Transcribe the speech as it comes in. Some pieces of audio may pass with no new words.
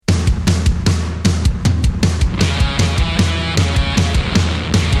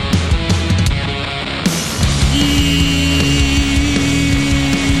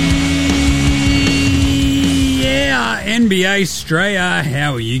NBA Straya.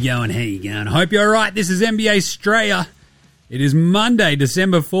 How are you going? How you going? I hope you're all right. This is NBA Straya. It is Monday,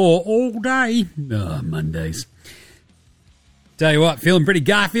 December 4, all day. Oh, Mondays. Tell you what, feeling pretty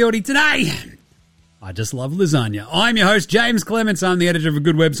Garfieldy today. I just love lasagna. I'm your host, James Clements. I'm the editor of a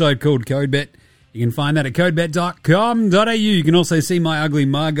good website called CodeBet. You can find that at codebet.com.au. You can also see my ugly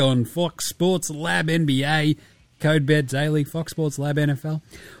mug on Fox Sports Lab NBA, CodeBet Daily, Fox Sports Lab NFL,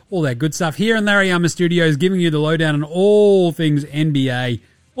 all that good stuff. Here in Larryama Studios, giving you the lowdown on all things NBA,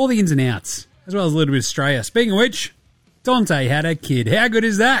 all the ins and outs, as well as a little bit of Straya. Speaking of which, Dante had a kid. How good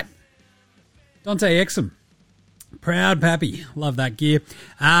is that? Dante Exum. Proud pappy. Love that gear.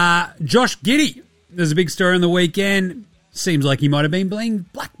 Josh Giddey. There's a big story on the weekend. Seems like he might have been being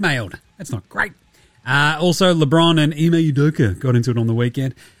blackmailed. That's not great. Also, LeBron and Ime Udoka got into it on the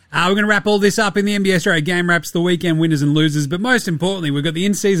weekend. We're going to wrap all this up in the NBA Straight Game Wraps, the weekend winners and losers. But most importantly, we've got the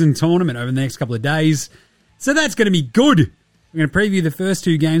in-season tournament over the next couple of days. So that's going to be good. We're going to preview the first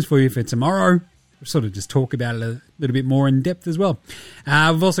two games for you for tomorrow. We'll sort of just talk about it a little bit more in depth as well.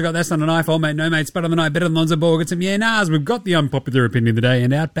 We've also got That's Not a Knife, Old Mate, No Mates, Better on the Night, Better than Lonzo Ball. Got some yeah nahs. We've got the unpopular opinion of the day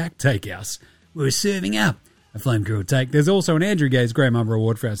and Outback Takehouse. We're serving up a flame grilled take. There's also an Andrew Gaze Graham Umber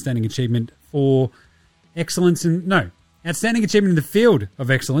Award for Outstanding Achievement for Excellence Outstanding Achievement in the Field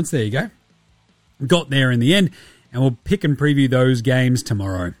of Excellence. There you go. Got there in the end, and we'll pick and preview those games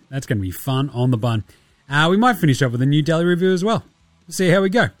tomorrow. That's going to be fun on the bun. We might finish up with a new daily review as well. We'll see how we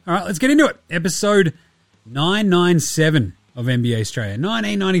go. All right, let's get into it. Episode 997 of NBA Straya.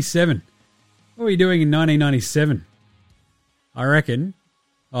 1997. What were you doing in 1997? I reckon.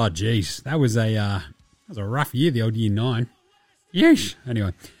 Oh, geez. That was a rough year, the old year 9. Yeesh.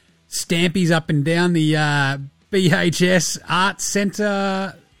 Anyway, Stampies up and down the BHS Art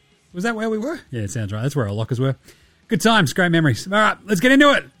Centre. Was that where we were? Yeah, it sounds right. That's where our lockers were. Good times, great memories. All right, let's get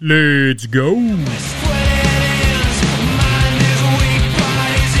into it. Let's go.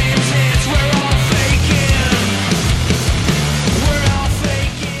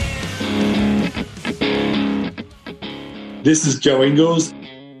 This is Joe Ingles,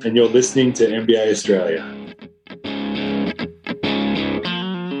 and you're listening to NBA Australia.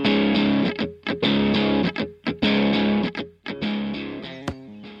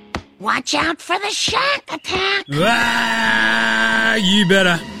 Watch out for the shark attack. Ah, you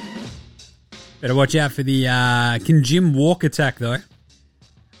better watch out for the can Jim walk attack, though.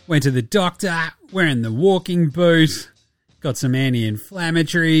 Went to the doctor, wearing the walking boot, got some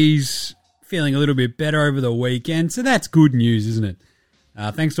anti-inflammatories, feeling a little bit better over the weekend. So that's good news, isn't it?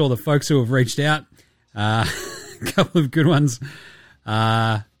 Thanks to all the folks who have reached out. A couple of good ones,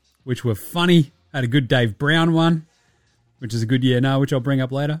 which were funny. Had a good Dave Brown one, which is a good year now, which I'll bring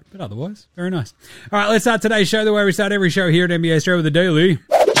up later. But otherwise, very nice. All right, let's start today's show the way we start every show here at NBA Australia with a daily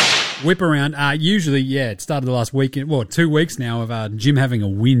whip around. Usually, it started the last weekend, 2 weeks now of Jim having a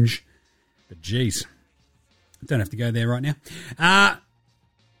whinge. But geez, don't have to go there right now.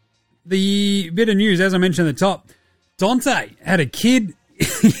 The bit of news, as I mentioned at the top, Dante had a kid.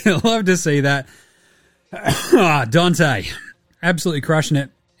 You'll love to see that. Dante, absolutely crushing it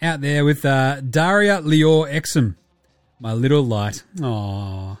out there with Daria Lior Exum. My little light.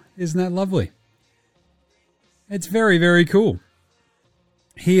 Aw, isn't that lovely? It's very, very cool.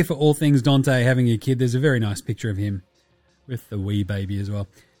 Here for all things Dante having a kid, there's a very nice picture of him with the wee baby as well.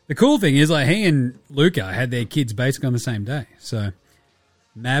 The cool thing is, he and Luca had their kids basically on the same day. So,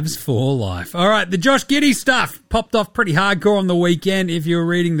 Mavs for life. All right, the Josh Giddey stuff popped off pretty hardcore on the weekend. If you were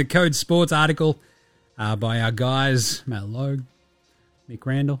reading the Code Sports article by our guys, Matt Logue, Nick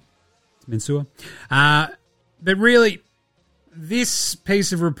Randall, Mansour. But really, this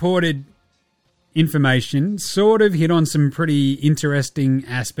piece of reported information sort of hit on some pretty interesting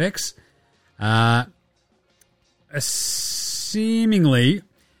aspects. Seemingly,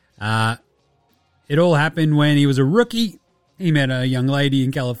 it all happened when he was a rookie. He met a young lady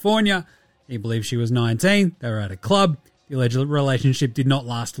in California. He believed she was 19. They were at a club. The alleged relationship did not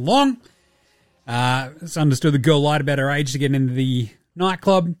last long. It's understood the girl lied about her age to get into the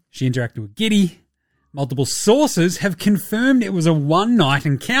nightclub. She interacted with Giddey. Multiple sources have confirmed it was a one-night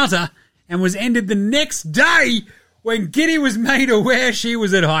encounter and was ended the next day when Giddey was made aware she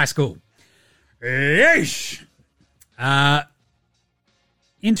was at high school. Yeesh.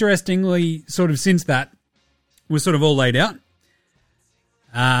 Interestingly, sort of since that was sort of all laid out,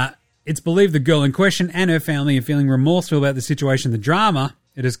 it's believed the girl in question and her family are feeling remorseful about the situation, the drama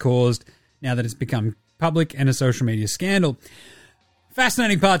it has caused now that it's become public and a social media scandal.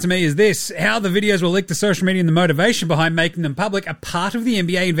 Fascinating part to me is this: how the videos were leaked to social media and the motivation behind making them public are part of the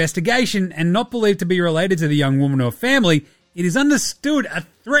NBA investigation and not believed to be related to the young woman or family. It is understood a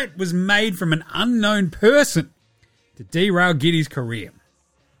threat was made from an unknown person to derail Giddey's career.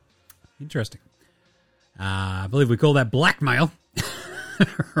 Interesting. I believe we call that blackmail.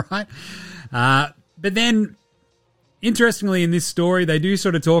 Right? But then, interestingly, in this story, they do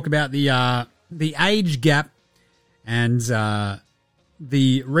sort of talk about the age gap and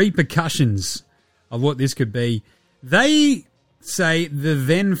the repercussions of what this could be. They say the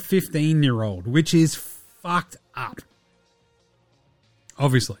then 15-year-old, which is fucked up.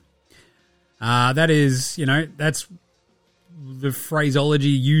 Obviously. That is, that's the phraseology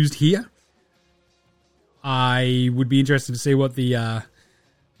used here. I would be interested to see what the,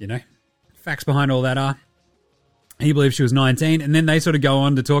 facts behind all that are. He believes she was 19, and then they sort of go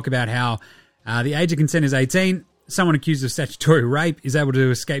on to talk about how the age of consent is 18. Someone accused of statutory rape is able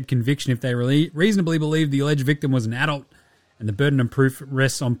to escape conviction if they reasonably believe the alleged victim was an adult, and the burden of proof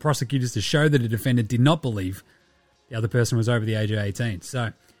rests on prosecutors to show that a defendant did not believe the other person was over the age of 18.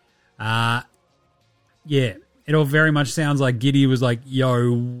 So, yeah, it all very much sounds like Giddey was like,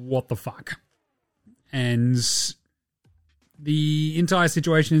 yo, what the fuck? And the entire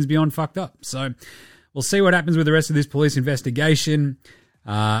situation is beyond fucked up. So we'll see what happens with the rest of this police investigation.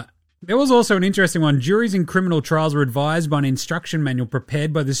 There was also an interesting one. Juries in criminal trials were advised by an instruction manual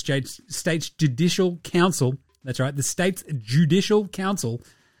prepared by the state's judicial council. That's right, the state's judicial council,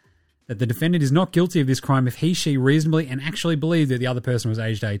 that the defendant is not guilty of this crime if she reasonably and actually believed that the other person was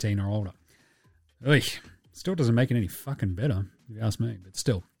aged 18 or older. Still doesn't make it any fucking better, if you ask me, but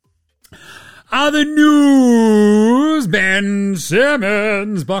still. Other news, Ben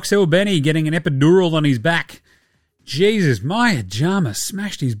Simmons, Box Hill Benny getting an epidural on his back. Jesus, Maya Jama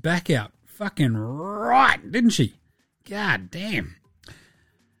smashed his back out fucking right, didn't she? God damn.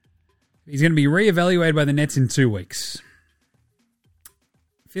 He's going to be reevaluated by the Nets in 2 weeks.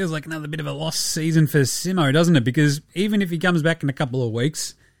 Feels like another bit of a lost season for Simo, doesn't it? Because even if he comes back in a couple of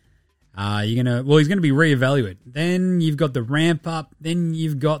weeks, he's going to be reevaluated. Then you've got the ramp up. Then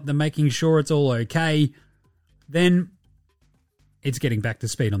you've got the making sure it's all okay. Then it's getting back to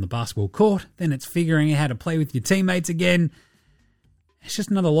speed on the basketball court. Then it's figuring out how to play with your teammates again. It's just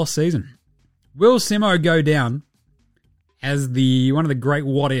another lost season. Will Simo go down as one of the great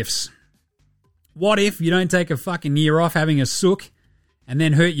what ifs? What if you don't take a fucking year off having a sook and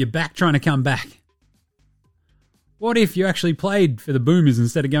then hurt your back trying to come back? What if you actually played for the Boomers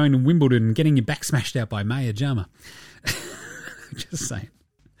instead of going to Wimbledon and getting your back smashed out by Maya Jama? Just saying.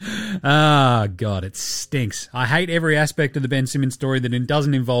 Ah, God, it stinks. I hate every aspect of the Ben Simmons story that it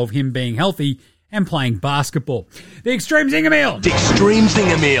doesn't involve him being healthy and playing basketball. The Extreme Zinger Meal. The Extreme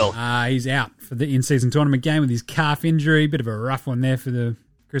Zinger Meal. He's out for the in-season tournament game with his calf injury. Bit of a rough one there for the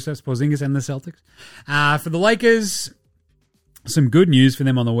Kristaps Porzingis and the Celtics. For the Lakers, some good news for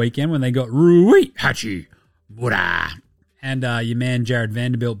them on the weekend when they got Rui Hachimura and your man Jared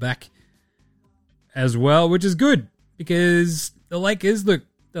Vanderbilt back as well, which is good because the Lakers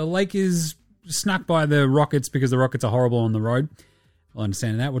snuck by the Rockets because the Rockets are horrible on the road. I'll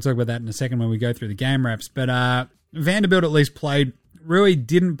understand that. We'll talk about that in a second when we go through the game wraps. But Vanderbilt at least played. Rui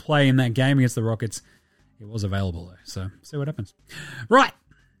didn't play in that game against the Rockets. He was available though, so see what happens. Right.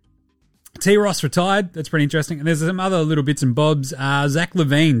 T. Ross retired. That's pretty interesting. And there's some other little bits and bobs. Zach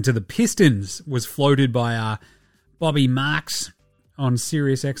LaVine to the Pistons was floated by Bobby Marks on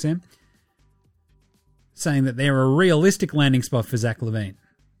Sirius XM, saying that they're a realistic landing spot for Zach LaVine.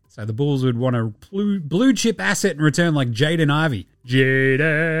 So the Bulls would want a blue chip asset in return like Jaden Ivey.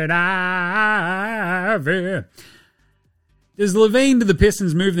 Jaden Ivey. Does LaVine to the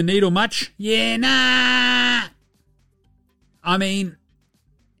Pistons move the needle much? Yeah, nah. I mean,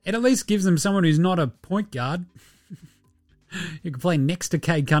 it at least gives them someone who's not a point guard. You can play next to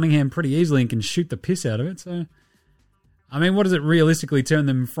Cade Cunningham pretty easily and can shoot the piss out of it. So, I mean, what does it realistically turn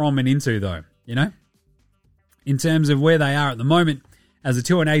them from and into, though? You know? In terms of where they are at the moment as a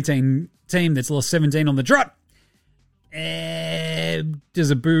 2-18 team that's lost 17 on the trot. Does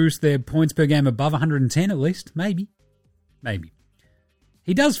it boost their points per game above 110 at least? Maybe.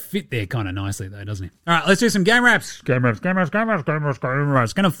 He does fit there kind of nicely, though, doesn't he? All right, let's do some game wraps. Game wraps. Going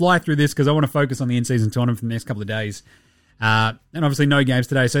to fly through this because I want to focus on the in-season tournament for the next couple of days. And obviously no games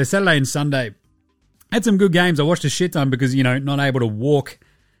today. So Saturday and Sunday, had some good games. I watched a shit ton because, not able to walk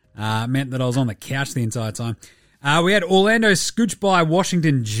meant that I was on the couch the entire time. We had Orlando scooch by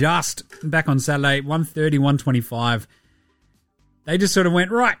Washington just back on Saturday, 130-125. They just sort of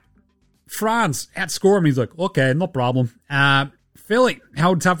went, right, France, outscore him. He's like, okay, no problem. Philly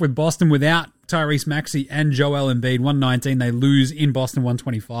held tough with Boston without Tyrese Maxey and Joel Embiid. 119, they lose in Boston,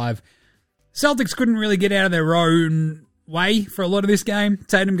 125. Celtics couldn't really get out of their own way for a lot of this game.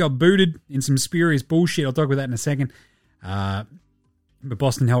 Tatum got booted in some spurious bullshit. I'll talk about that in a second. But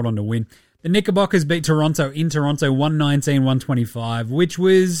Boston held on to win. The Knickerbockers beat Toronto in Toronto 119-125, which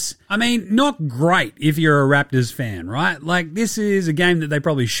was, not great if you're a Raptors fan, right? Like, this is a game that they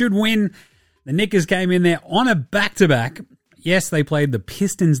probably should win. The Knickers came in there on a back-to-back. Yes, they played the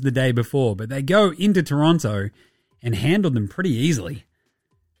Pistons the day before, but they go into Toronto and handled them pretty easily.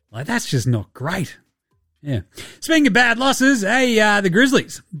 Like, that's just not great. Yeah. Speaking of bad losses, the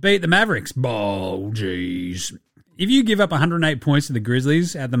Grizzlies beat the Mavericks. Oh, jeez. If you give up 108 points to the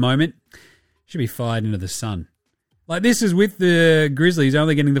Grizzlies at the moment, should be fired into the sun. Like, this is with the Grizzlies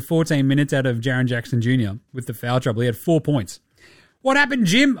only getting the 14 minutes out of Jaren Jackson Jr. with the foul trouble. He had 4 points. What happened,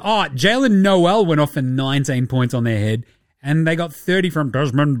 Jim? Jalen Noel went off for 19 points on their head, and they got 30 from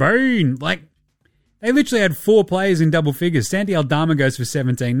Desmond Bain. Like, they literally had 4 players in double figures. Santi Aldama goes for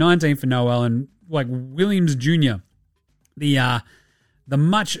 17, 19 for Noel, and, Williams Jr., the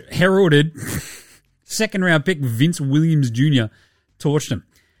much heralded second-round pick Vince Williams Jr. torched him.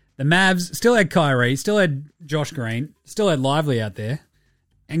 The Mavs still had Kyrie, still had Josh Green, still had Lively out there,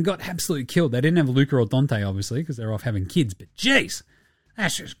 and got absolutely killed. They didn't have Luka or Dante, obviously, because they're off having kids. But jeez,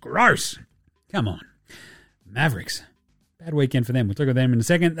 that's just gross. Come on. Mavericks. Bad weekend for them. We'll talk about them in a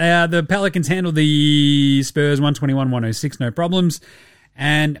second. The Pelicans handled the Spurs 121-106, no problems.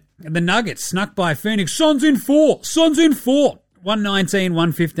 And the Nuggets snuck by Phoenix. Suns in 4.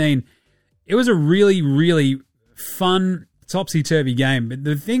 119-115. It was a really, really fun topsy-turvy game. But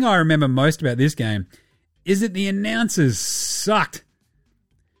the thing I remember most about this game is that the announcers sucked.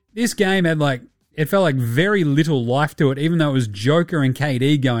 This game had it felt like very little life to it, even though it was Joker and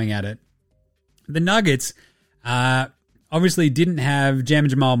KD going at it. The Nuggets obviously didn't have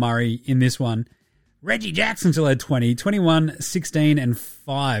Jamal Murray in this one. Reggie Jackson still had 20, 21, 16, and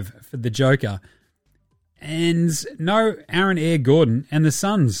 5 for the Joker. And no Aaron Air Gordon, and the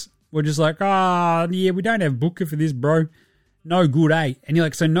Suns were just like, we don't have Booker for this, bro. No good, eh? And you're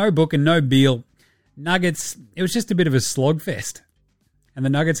like, so no Booker, no Beal. Nuggets, it was just a bit of a slogfest. And the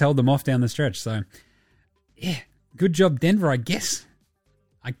Nuggets held them off down the stretch. So, yeah, good job, Denver, I guess.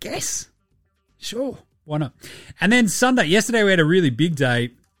 Sure, why not? And then Sunday, yesterday we had a really big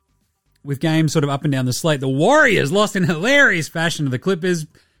day with games sort of up and down the slate. The Warriors lost in hilarious fashion to the Clippers.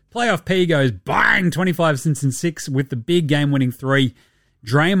 Playoff P goes bang, 25 since and 6 with the big game-winning 3.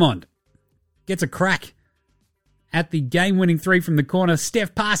 Draymond gets a crack at the game-winning 3 from the corner.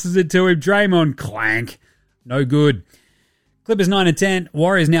 Steph passes it to him. Draymond, clank. No good. Clippers 9-10.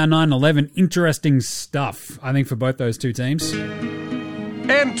 Warriors now 9-11. Interesting stuff, I think, for both those two teams.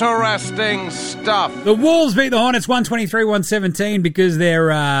 Interesting stuff. The Wolves beat the Hornets 123-117 because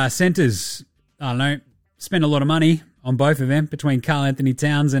their centers, spent a lot of money on both of them between Karl Anthony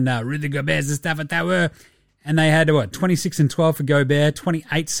Towns and Rudy Gobert and stuff that they were. And they had, 26-12 for Gobert,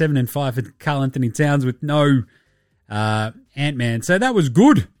 28-7-5 for Karl Anthony Towns with no Ant-Man. So that was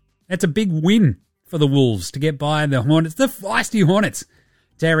good. That's a big win for the Wolves to get by the Hornets, the feisty Hornets.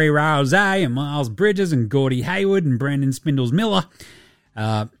 Terry Rouse and Miles Bridges and Gordie Hayward and Brandon Spindles-Miller.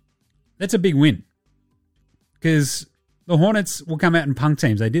 That's a big win because the Hornets will come out and punk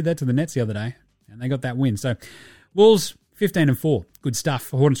teams. They did that to the Nets the other day and they got that win. So Wolves 15-4. Good stuff.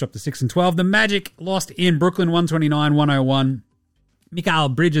 Hornets dropped to 6-12. The Magic lost in Brooklyn 129-101.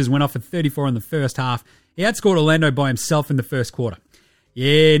 Mikal Bridges went off for 34 in the first half. He outscored Orlando by himself in the first quarter.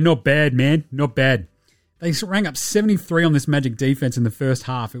 Yeah, not bad, man. Not bad. They rang up 73 on this Magic defense in the first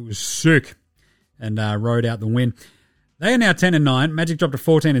half. It was sick and rode out the win. They are now 10-9. Magic dropped to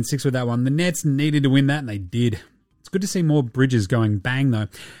 14-6 with that one. The Nets needed to win that, and they did. It's good to see more Bridges going bang, though.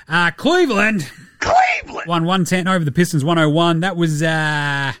 Cleveland won 110 over the Pistons 101. That was,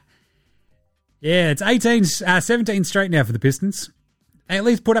 it's 17 straight now for the Pistons. They at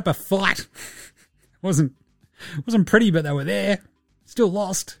least put up a fight. wasn't pretty, but they were there. Still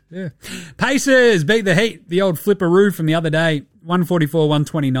lost. Yeah. Pacers beat the Heat, the old flipperoo from the other day,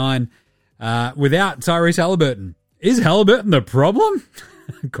 144-129, without Tyrese Halliburton. Is Halliburton the problem?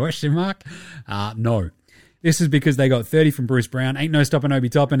 Question mark. No. This is because they got 30 from Bruce Brown. Ain't no stopping Obi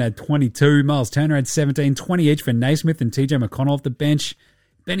Toppin had 22. Miles Turner had 17. 20 each for Naismith and TJ McConnell off the bench.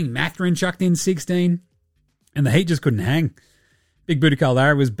 Benny Mathurin chucked in 16. And the Heat just couldn't hang. Big Booty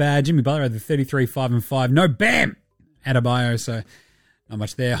Caldera was bad. Jimmy Butler had the 33, 5-5. No Bam Adebayo, so not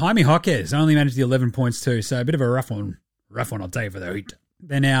much there. Jaime Jaquez only managed the 11 points too, so a bit of a rough one. Rough one, I'll tell you, for the Heat.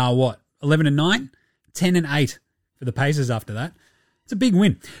 They're now, 11-9? 10-8 for the Pacers after that. It's a big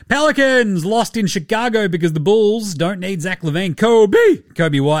win. Pelicans lost in Chicago because the Bulls don't need Zach LaVine.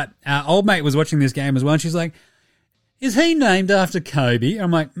 Kobe White. Old mate was watching this game as well, and she's like, is he named after Kobe? I'm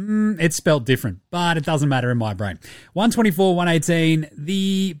like, it's spelled different, but it doesn't matter in my brain. 124-118.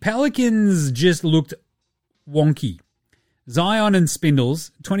 The Pelicans just looked wonky. Zion and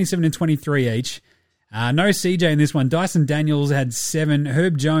Spindles, 27 and 23 each. No CJ in this one. Dyson Daniels had 7.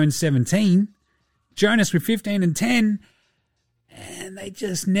 Herb Jones, 17. Jonas with 15 and 10. And they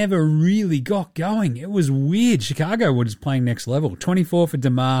just never really got going. It was weird. Chicago was playing next level. 24 for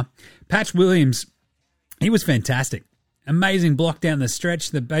DeMar. Patch Williams, he was fantastic. Amazing block down the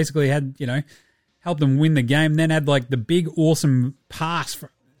stretch that basically had, helped them win the game. Then had the big awesome pass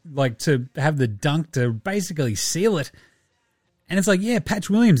to have the dunk to basically seal it. And it's Patch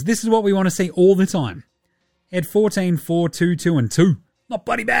Williams, this is what we want to see all the time. He had 14, 4, 2, 2, and 2. Not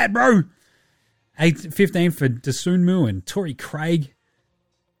bloody bad, bro. 15 for Desunmu and Torrey Craig.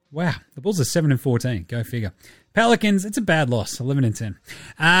 Wow, the Bulls are 7 and 14. Go figure. Pelicans, it's a bad loss, 11 and 10.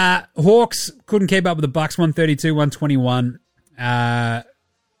 Hawks couldn't keep up with the Bucks, 132, 121.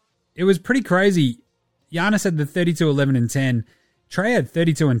 It was pretty crazy. Giannis had the 32, 11 and 10. Trey had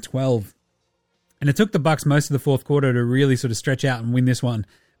 32 and 12. And it took the Bucks most of the fourth quarter to really sort of stretch out and win this one.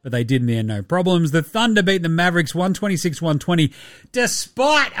 But they did in the end, no problems. The Thunder beat the Mavericks 126-120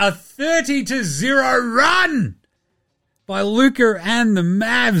 despite a 30-0 run by Luka and the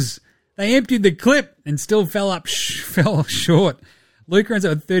Mavs. They emptied the clip and still fell short. Luka ends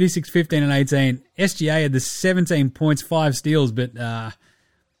up with 36, 15, and 18. SGA had the 17 points, 5 steals, but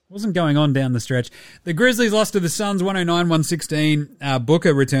wasn't going on down the stretch. The Grizzlies lost to the Suns 109-116.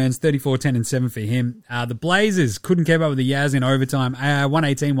 Booker returns 34, 10, and 7 for him. The Blazers couldn't keep up with the Jazz in overtime,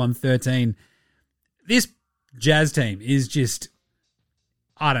 118-113. This Jazz team is just,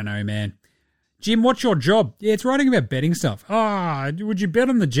 I don't know, man. Jim, what's your job? Yeah, it's writing about betting stuff. Would you bet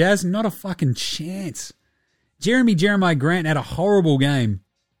on the Jazz? Not a fucking chance. Jeremiah Grant had a horrible game.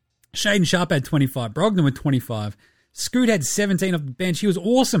 Shaden Sharp had 25. Brogdon with 25. Scoot had 17 off the bench. He was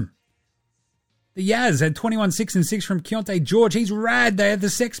awesome. The Yaz had 21, 6, and 6 from Keontae George. He's rad. They had the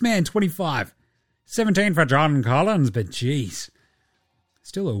Sex Man, 25. 17 for John Collins, but geez.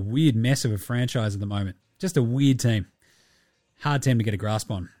 Still a weird mess of a franchise at the moment. Just a weird team. Hard team to get a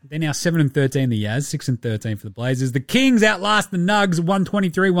grasp on. They're now 7 and 13, the Yaz. 6 and 13 for the Blazers. The Kings outlast the Nugs,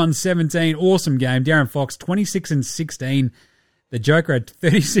 123-117. Awesome game. Darren Fox, 26 and 16. The Joker had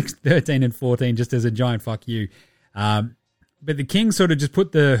 36, 13, and 14, just as a giant fuck you. But the Kings sort of just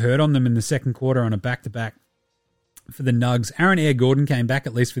put the hurt on them in the second quarter on a back-to-back for the Nugs. Aaron Air Gordon came back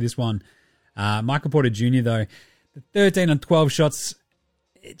at least for this one. Michael Porter Jr., though, the 13 and 12 shots,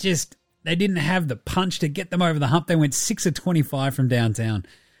 they didn't have the punch to get them over the hump. They went 6 of 25 from downtown,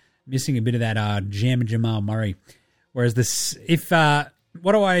 missing a bit of that jam Jamal Murray. Whereas I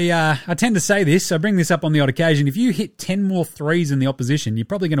tend to say this, I bring this up on the odd occasion. If you hit 10 more threes than the opposition, you're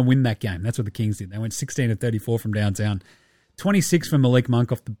probably going to win that game. That's what the Kings did. They went 16 of 34 from downtown. 26 from Malik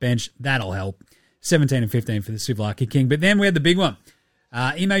Monk off the bench. That'll help. 17 and 15 for the Souvlaki King. But then we had the big one.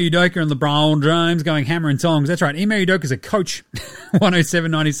 Ime Udoka and LeBron James going hammer and tongs. That's right. Ime Udoka's a coach.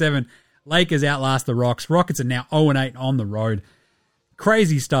 107-97. Lakers outlast the Rocks. Rockets are now 0-8 on the road.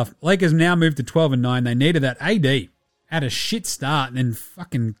 Crazy stuff. Lakers now moved to 12-9. They needed that. AD had a shit start and then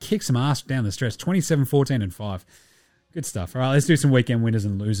fucking kicked some ass down the stretch. 27, 14, and 5. Good stuff. All right, let's do some weekend winners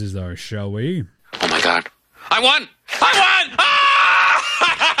and losers, though, shall we? Oh, my God. I won!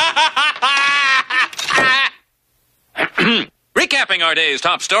 Recapping our day's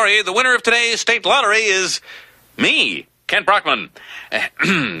top story, the winner of today's state lottery is me, Kent Brockman.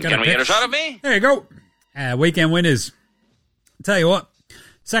 Can we get a shot of me? There you go. Weekend winners. I'll tell you what,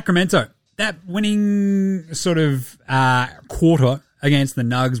 Sacramento, that winning sort of quarter against the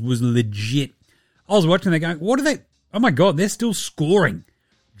Nugs was legit. I was watching, they're going, what are they? Oh my God, they're still scoring.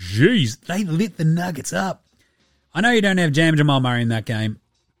 Jeez, they lit the Nuggets up. I know you don't have Jamal Murray in that game,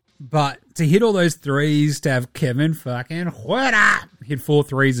 but to hit all those threes, to have Kevin fucking Huerta hit 4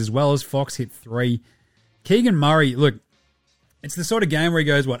 threes as well as Fox hit 3. Keegan Murray, look, it's the sort of game where he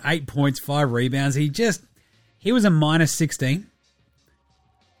goes, 8 points, 5 rebounds. He was a minus 16.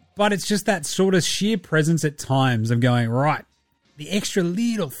 But it's just that sort of sheer presence at times of going, right, the extra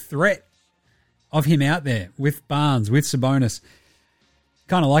little threat of him out there with Barnes, with Sabonis.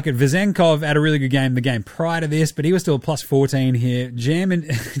 Kind of like it. Vezenkov had a really good game the game prior to this, but he was still a plus 14 here. Jam and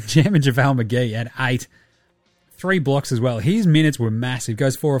JaVale McGee had 8. 3 blocks as well. His minutes were massive.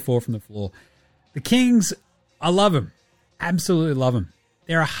 Goes 4 of 4 from the floor. The Kings, I love them. Absolutely love them.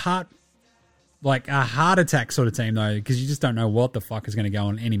 They're a heart attack sort of team, though, because you just don't know what the fuck is going to go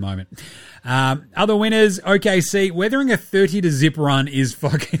on any moment. Other winners, OKC, weathering a 30-0 run is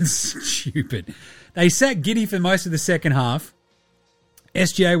fucking stupid. They sat Giddey for most of the second half.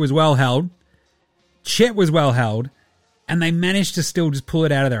 SGA was well held. Chet was well held. And they managed to still just pull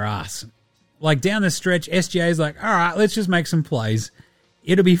it out of their ass. Like, down the stretch, SGA's like, all right, let's just make some plays.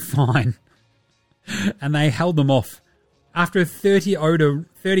 It'll be fine. And they held them off after a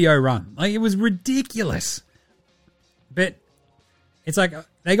 30-0 run. Like, it was ridiculous. But it's like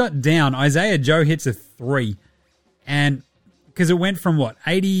they got down. Isaiah Joe hits a 3. And because it went from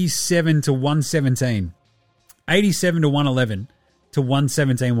 87 to 117. 87 to 111 to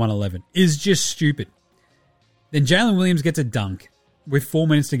 117, 111 is just stupid. Then Jalen Williams gets a dunk with 4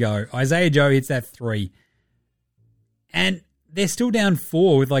 minutes to go. Isaiah Joe hits that 3. And they're still down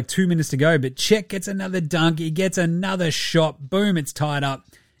 4 with 2 minutes to go. But Chet gets another dunk. He gets another shot. Boom, it's tied up.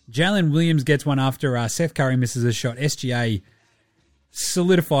 Jalen Williams gets one after Seth Curry misses a shot. SGA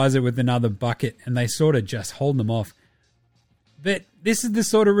solidifies it with another bucket. And they sort of just hold them off. But this is the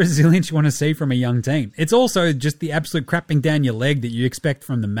sort of resilience you want to see from a young team. It's also just the absolute crapping down your leg that you expect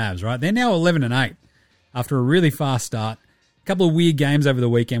from the Mavs, right? They're now 11-8 after a really fast start. A couple of weird games over the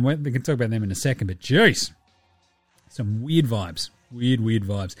weekend. We can talk about them in a second, but jeez. Some weird vibes. Weird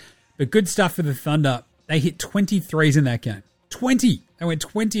vibes. But good stuff for the Thunder. They hit 23s in that game. 20! They went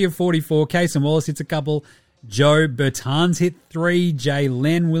 20 of 44. Cason Wallace hits a couple. Joe Bertans hit 3.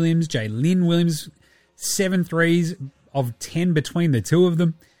 Jalen Williams, 7 threes of 10 between the two of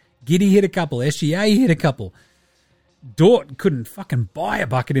them. Giddey hit a couple. SGA hit a couple. Dort couldn't fucking buy a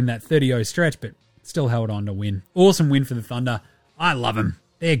bucket in that 30-0 stretch, but still held on to win. Awesome win for the Thunder. I love them.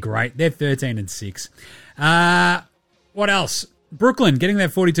 They're great. They're 13-6. What else? Brooklyn getting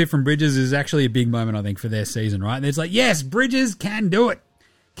that 42 from Bridges is actually a big moment, I think, for their season, right? It's like, yes, Bridges can do it.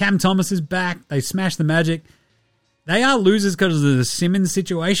 Cam Thomas is back. They smashed the Magic. They are losers because of the Simmons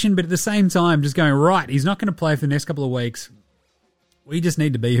situation, but at the same time, just going, right, he's not going to play for the next couple of weeks. We just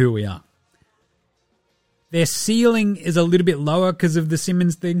need to be who we are. Their ceiling is a little bit lower because of the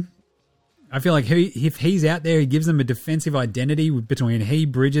Simmons thing. I feel like if he's out there, he gives them a defensive identity between he,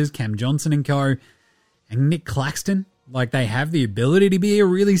 Bridges, Cam Johnson and co, and Nick Claxton. Like, they have the ability to be a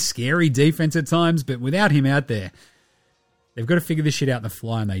really scary defense at times, but without him out there, they've got to figure this shit out in the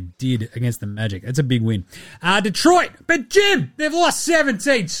fly, and they did against the Magic. It's a big win. Detroit, but Jim, they've lost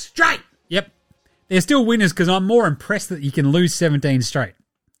 17 straight. Yep. They're still winners because I'm more impressed that you can lose 17 straight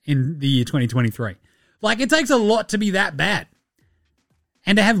in the year 2023. Like, it takes a lot to be that bad.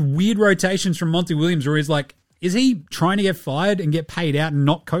 And to have weird rotations from Monty Williams where he's like, is he trying to get fired and get paid out and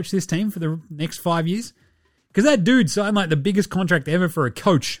not coach this team for the next 5 years? Because that dude signed the biggest contract ever for a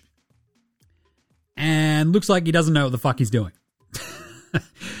coach. And looks like he doesn't know what the fuck he's doing.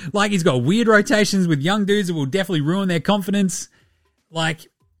 He's got weird rotations with young dudes that will definitely ruin their confidence. But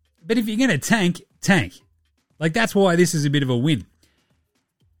if you're going to tank. That's why this is a bit of a win.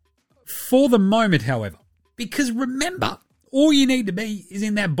 For the moment, however. Because remember, all you need to be is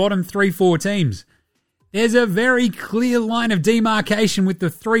in that bottom 3-4 teams. There's a very clear line of demarcation with the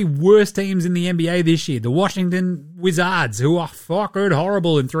 3 worst teams in the NBA this year. The Washington Wizards, who are fucking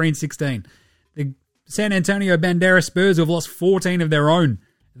horrible in 3-16. The San Antonio Banderas Spurs, who have lost 14 of their own.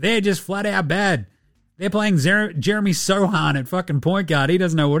 They're just flat out bad. They're playing Jeremy Sohan at fucking point guard. He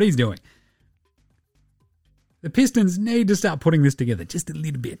doesn't know what he's doing. The Pistons need to start putting this together just a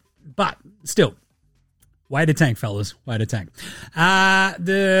little bit. But still, way to tank, fellas. Way to tank.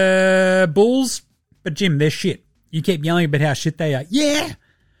 The Bulls... But Jim, they're shit. You keep yelling about how shit they are. Yeah!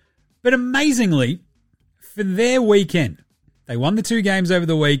 But amazingly, for their weekend, they won the 2 games over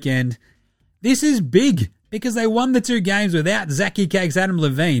the weekend. This is big because they won the 2 games without Zachy Cakes, Adam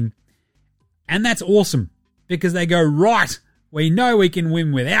Levine. And that's awesome because they go, right, we know we can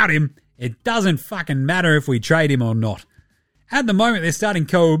win without him. It doesn't fucking matter if we trade him or not. At the moment, they're starting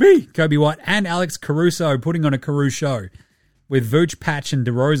Kobe White, and Alex Caruso putting on a Caruso show with Vooch, Patch, and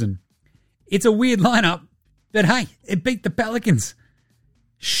DeRozan. It's a weird lineup, but hey, it beat the Pelicans.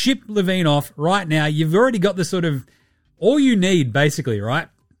 Ship Levine off right now. You've already got the sort of, all you need basically, right,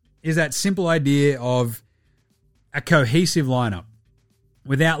 is that simple idea of a cohesive lineup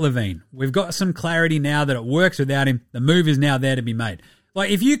without Levine. We've got some clarity now that it works without him. The move is now there to be made.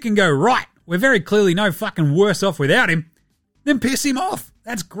 If you can go, right, we're very clearly no fucking worse off without him, then piss him off.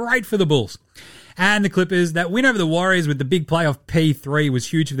 That's great for the Bulls. And the Clippers, that win over the Warriors with the big playoff P3 was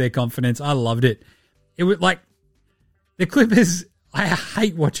huge for their confidence. I loved it. It was the Clippers, I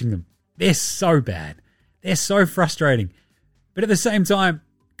hate watching them. They're so bad. They're so frustrating. But at the same time,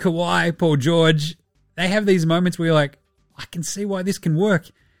 Kawhi, Paul George, they have these moments where you're like, I can see why this can work.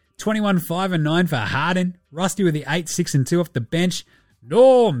 21-5-9 for Harden. Rusty with the 8-6-2 off the bench.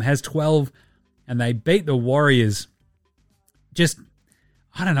 Norm has 12. And they beat the Warriors. Just,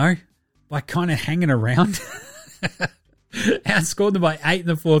 I don't know, by kind of hanging around. Outscored them by 8 in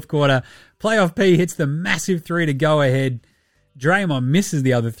the fourth quarter. Playoff P hits the massive 3 to go ahead. Draymond misses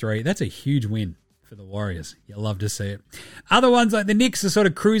the other 3. That's a huge win for the Warriors. You love to see it. Other ones like the Knicks are sort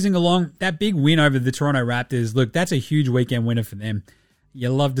of cruising along. That big win over the Toronto Raptors, look, that's a huge weekend winner for them. You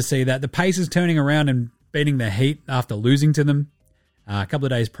love to see that. The Pacers turning around and beating the Heat after losing to them a couple of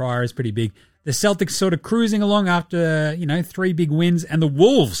days prior is pretty big. The Celtics sort of cruising along after, 3 big wins. And the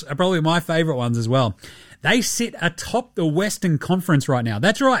Wolves are probably my favourite ones as well. They sit atop the Western Conference right now.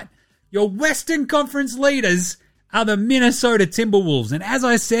 That's right. Your Western Conference leaders are the Minnesota Timberwolves. And as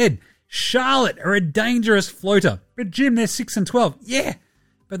I said, Charlotte are a dangerous floater. But Jim, they're 6-12. Yeah,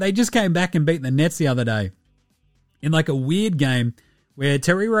 but they just came back and beat the Nets the other day in like a weird game where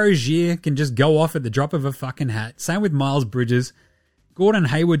Terry Rozier can just go off at the drop of a fucking hat. Same with Miles Bridges. Gordon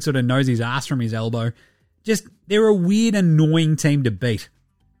Hayward sort of knows his ass from his elbow. Just, they're a weird, annoying team to beat.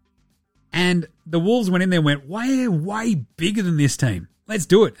 And the Wolves went in there and went, way bigger than this team. Let's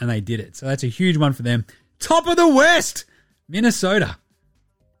do it. And they did it. So that's a huge one for them. Top of the West, Minnesota.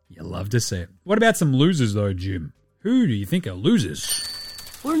 You love to see it. What about some losers, though, Jim? Who do you think are losers?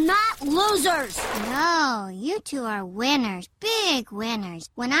 We're not losers. No, you two are winners. Big winners.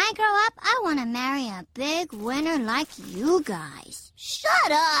 When I grow up, I want to marry a big winner like you guys.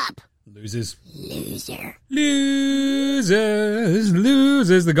 Shut up. Losers. Loser. Losers.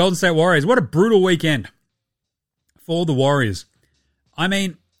 The Golden State Warriors. What a brutal weekend for the Warriors. I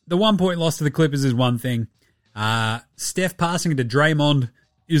mean, the 1-point loss to the Clippers is one thing. Steph passing it to Draymond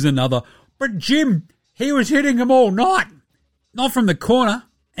is another. But Jim, he was hitting them all night. Not from the corner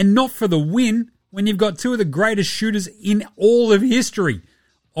and not for the win when you've got two of the greatest shooters in all of history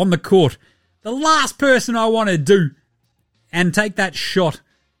on the court. The last person I want to do and take that shot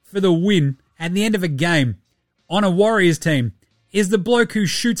for the win at the end of a game on a Warriors team is the bloke who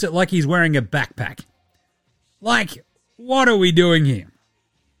shoots it like he's wearing a backpack. Like, what are we doing here?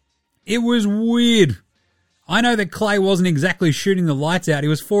 It was weird. I know that Clay wasn't exactly shooting the lights out. He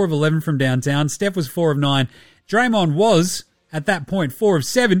was 4 of 11 from downtown. Steph was 4 of 9. Draymond was, at that point, 4 of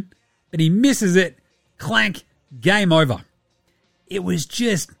 7, but he misses it. Clank, game over. It was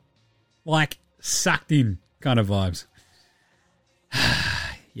just like sucked in kind of vibes.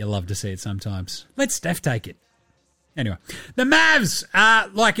 You love to see it sometimes. Let Steph take it. Anyway, the Mavs,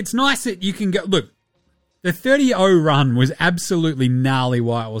 it's nice that you can go. Look, the 30-0 run was absolutely gnarly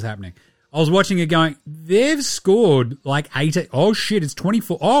while it was happening. I was watching it going, they've scored like 8. Oh, shit, it's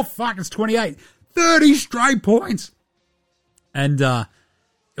 24. Oh, fuck, it's 28. 30 straight points. And it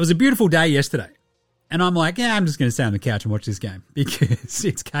was a beautiful day yesterday. And I'm like, I'm just going to stay on the couch and watch this game because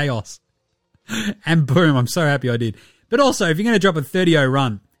it's chaos. And boom, I'm so happy I did. But also, if you're going to drop a 30-0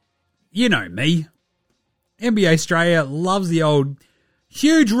 run, you know me. NBA Straya loves the old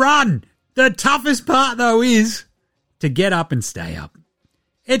huge run. The toughest part, though, is to get up and stay up.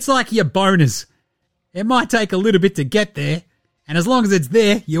 It's like your bonus. It might take a little bit to get there, and as long as it's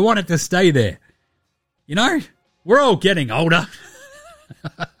there, you want it to stay there. You know, we're all getting older.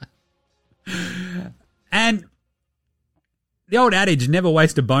 And the old adage, never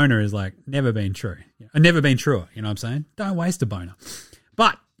waste a boner, is like never been true. Never been truer, you know what I'm saying? Don't waste a boner.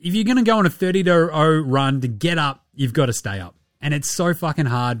 But if you're going to go on a 30-0 run to get up, you've got to stay up. And it's so fucking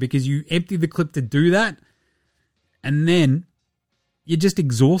hard because you empty the clip to do that, and then you're just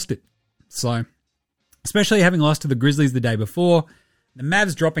exhausted. So, especially having lost to the Grizzlies the day before, the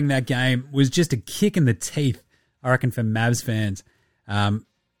Mavs dropping that game was just a kick in the teeth, I reckon, for Mavs fans. 30-0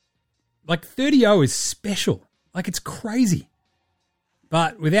 is special. Like, it's crazy.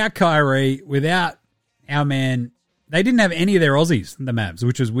 But without Kyrie, without our man, they didn't have any of their Aussies, the Mavs,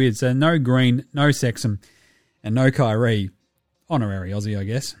 which was weird. So no Green, no Sexton, and no Kyrie. Honorary Aussie, I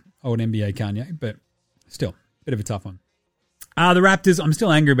guess. Old NBA Kanye, but still, bit of a tough one. The Raptors, I'm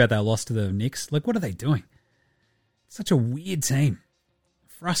still angry about that loss to the Knicks. Like, what are they doing? Such a weird team.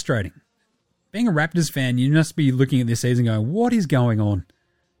 Frustrating. Being a Raptors fan, you must be looking at this season going, what is going on?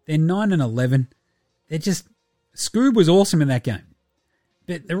 They're 9-11. They're just... Scoob was awesome in that game.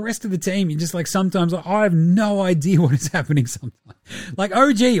 But the rest of the team, you're just like sometimes, I have no idea what is happening sometimes. Like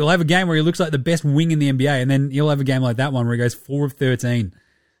OG, you'll have a game where he looks like the best wing in the NBA, and then you'll have a game like that one where he goes 4 of 13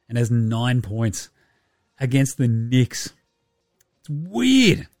 and has 9 points against the Knicks. It's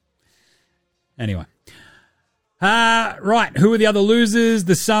weird. Anyway. Right, who are the other losers?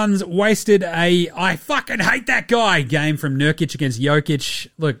 The Suns wasted a I fucking hate that guy game from Nurkic against Jokic.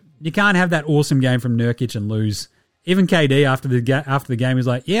 Look, you can't have that awesome game from Nurkic and lose. Even KD after the game was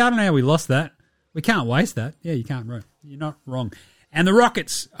like, I don't know how we lost that. We can't waste that. Yeah, you can't. You're not wrong. And the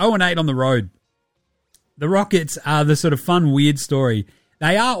Rockets, 0-8 on the road. The Rockets are the sort of fun, weird story.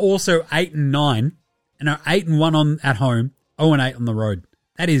 They are also 8-9 and are 8-1 at home, 0-8 on the road.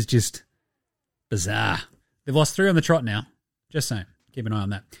 That is just bizarre. They've lost 3 on the trot now. Just saying. Keep an eye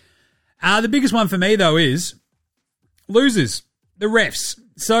on that. The biggest one for me, though, is losers, the refs.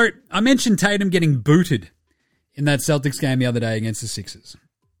 So I mentioned Tatum getting booted in that Celtics game the other day against the Sixers.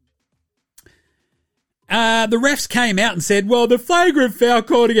 The refs came out and said, well, the flagrant foul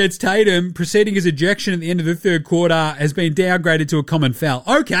called against Tatum preceding his ejection at the end of the third quarter has been downgraded to a common foul.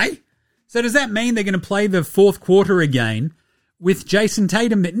 Okay. So does that mean they're going to play the fourth quarter again with Jason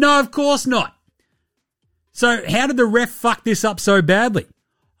Tatum? No, of course not. So how did the ref fuck this up so badly?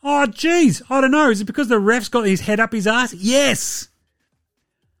 Oh, geez, I don't know. Is it because the ref's got his head up his ass? Yes.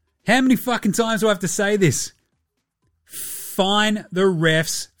 How many fucking times do I have to say this? Fine the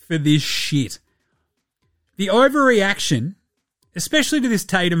refs for this shit. The overreaction, especially to this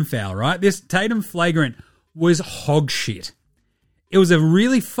Tatum foul, right? This Tatum flagrant was hog shit. It was a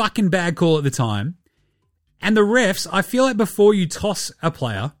really fucking bad call at the time. And the refs, I feel like before you toss a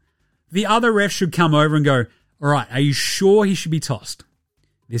player, the other refs should come over and go, all right, are you sure he should be tossed?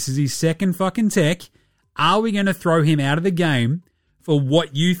 This is his second fucking tech. Are we going to throw him out of the game for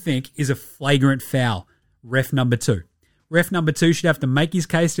what you think is a flagrant foul? Ref number 2. Ref number 2 should have to make his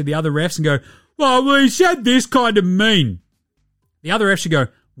case to the other refs and go, well, he said this kind of mean. The other refs should go,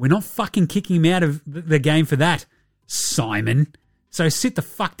 we're not fucking kicking him out of the game for that, Simon. So sit the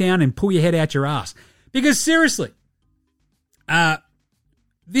fuck down and pull your head out your ass. Because seriously,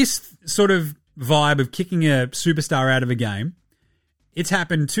 this sort of vibe of kicking a superstar out of a game, it's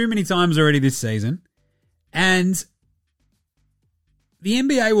happened too many times already this season. And the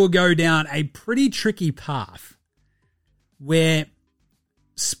NBA will go down a pretty tricky path where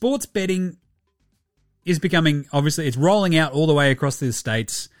sports betting is becoming, obviously, it's rolling out all the way across the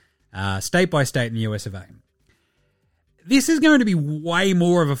states, state by state in the US of A. This is going to be way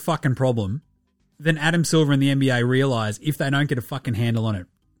more of a fucking problem than Adam Silver and the NBA realize if they don't get a fucking handle on it.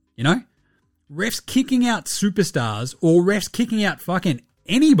 You know? Refs kicking out superstars or refs kicking out fucking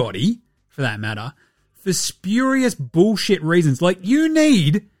anybody, for that matter, for spurious bullshit reasons. Like, you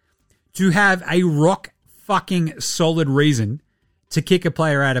need to have a rock fucking solid reason to kick a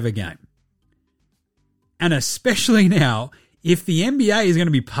player out of a game. And especially now, if the NBA is going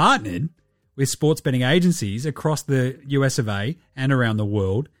to be partnered with sports betting agencies across the US of A and around the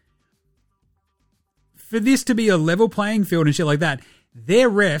world, for this to be a level playing field and shit like that, their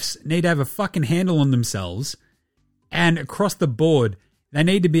refs need to have a fucking handle on themselves, and across the board, they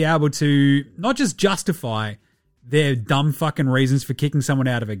need to be able to not just justify their dumb fucking reasons for kicking someone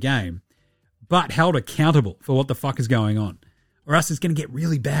out of a game, but held accountable for what the fuck is going on. Or else it's going to get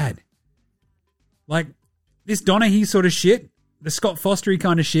really bad. Like, this Donaghy sort of shit, the Scott Fostery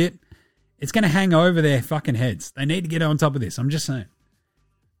kind of shit, it's going to hang over their fucking heads. They need to get on top of this. I'm just saying.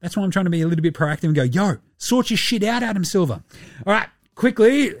 That's why I'm trying to be a little bit proactive and go, yo, sort your shit out, Adam Silver. All right,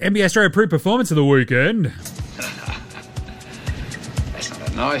 quickly, NBA Straya pre-performance of the weekend. That's not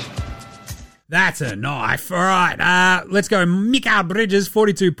a knife. That's a knife. All right, let's go. Mikal Bridges,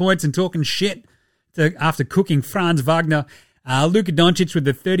 42 points and talking shit after cooking Franz Wagner. Luka Doncic with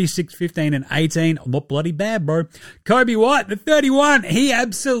the 36, 15, and 18. Not bloody bad, bro. Kobe White, the 31. He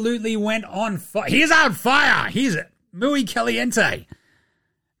absolutely went on fire. He's on fire. He's muy caliente.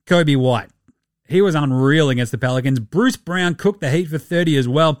 Kobe White. He was unreal against the Pelicans. Bruce Brown cooked the Heat for 30 as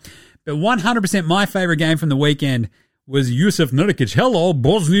well. But 100% my favorite game from the weekend was Yusuf Nurkic. Hello,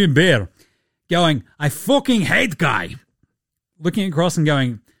 Bosnian Bear. Going, I fucking hate guy. Looking across and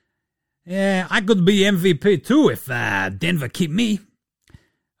going, yeah, I could be MVP too if Denver keep me.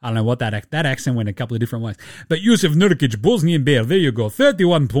 I don't know what that accent went a couple of different ways. But Yusuf Nurkic, Bosnian Bear, there you go.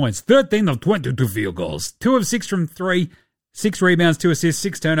 31 points, 13 of 22 field goals, 2 of 6 from 3, 6 rebounds, 2 assists,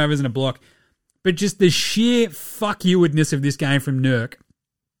 6 turnovers and a block. But just the sheer fuck you-ness of this game from Nurk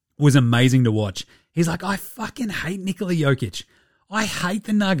was amazing to watch. He's like, I fucking hate Nikola Jokic. I hate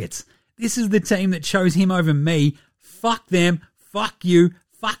the Nuggets. This is the team that chose him over me. Fuck them. Fuck you.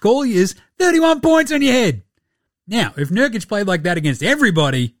 Fuck all yous. 31 points on your head. Now, if Nurkic played like that against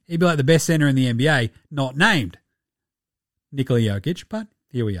everybody, he'd be like the best center in the NBA, not named Nikola Jokic, but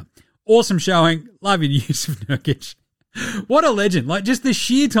here we are. Awesome showing. Love your use of Nurkic. What a legend. Like, just the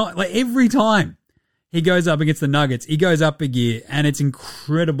sheer time, like every time he goes up against the Nuggets, he goes up a gear, and it's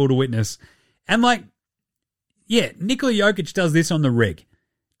incredible to witness. And like, yeah, Nikola Jokic does this on the rig.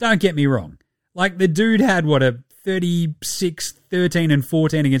 Don't get me wrong. Like, the dude had, a 36, 13, and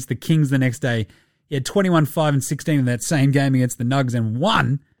 14 against the Kings the next day. He had 21, 5, and 16 in that same game against the Nugs and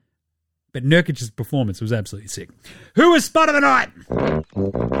won. But Nurkic's performance was absolutely sick. Who was Spud of the Night?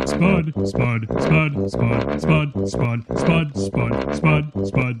 Spud of the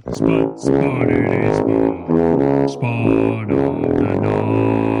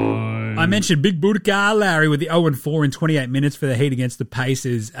Night. I mentioned Big Booty Kyle Lowry with the 0-4 in 28 minutes for the Heat against the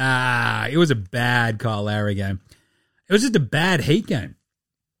Pacers. It was a bad Kyle Lowry game. It was just a bad Heat game.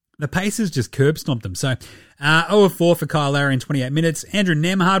 The Pacers just curb stomped them. So 0-4 for Kyle Lowry in 28 minutes. Andrew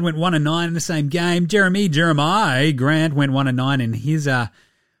Nembhard went 1-9 in the same game. Jeremiah Grant went 1-9 in his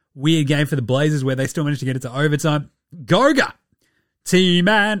weird game for the Blazers where they still managed to get it to overtime. Goga,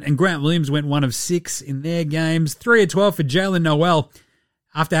 T-Man, and Grant Williams went 1-6 in their games. 3-12 for Jalen Noel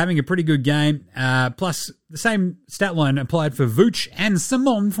after having a pretty good game. Plus, the same stat line applied for Vooch and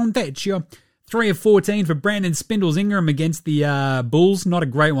Simone Fontecchio. 3-14 for Brandon Spindles Ingram against the Bulls. Not a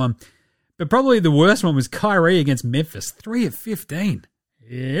great one. But probably the worst one was Kyrie against Memphis. 3-15.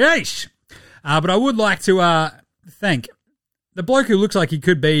 Yeesh. But I would like to thank the bloke who looks like he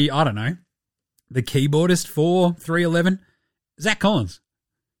could be, I don't know, the keyboardist for 311, Zach Collins.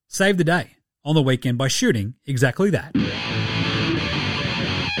 Saved the day on the weekend by shooting exactly that.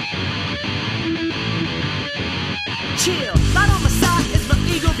 Chill, right on my side as my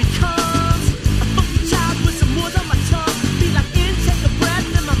ego becomes a funky child with some words on my tongue. Feel like intake a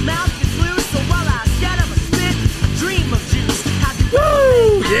breath and my mouth gets loose. So while I scatter my spit, I dream of juice.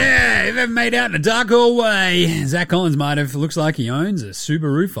 Woo! Yeah, if ever made out in a dark hallway, Zach Collins might have. Looks like he owns a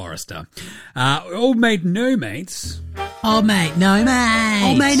Subaru Forester. Old mate, no mates. Old mate, no mate.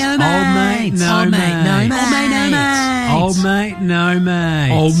 Old mate, no mate. Old mate, no Old mate, no mate. mate. Old mate, no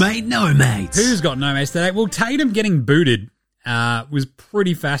mate. Old mate, no mate. Who's got no mates today? Well, Tatum getting booted was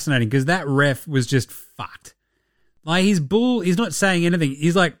pretty fascinating because that ref was just fucked. Like, he's not saying anything.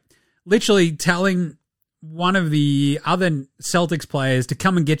 He's like literally telling one of the other Celtics players to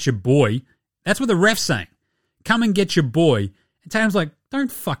come and get your boy. That's what the ref's saying. Come and get your boy. And Tatum's like,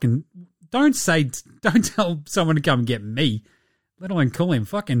 don't tell someone to come and get me, let alone call him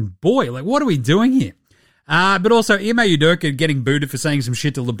fucking boy. Like, what are we doing here? But also, Ime Udoka getting booted for saying some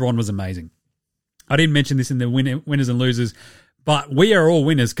shit to LeBron was amazing. I didn't mention this in the winners and losers, but we are all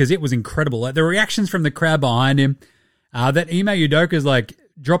winners because it was incredible. Like, the reactions from the crowd behind him, that Ime Udoka's like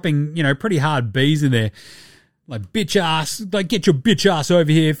dropping, pretty hard B's in there. Like, bitch ass, like, get your bitch ass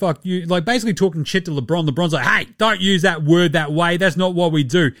over here, fuck you. Like, basically talking shit to LeBron. LeBron's like, hey, don't use that word that way. That's not what we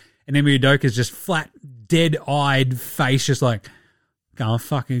do. And Ime Udoka's just flat, dead-eyed face, just like, go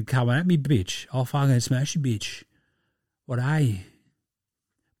fucking come at me, bitch. I'll fucking smash you, bitch. What are you?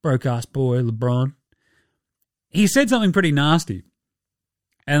 Broke-ass boy, LeBron. He said something pretty nasty.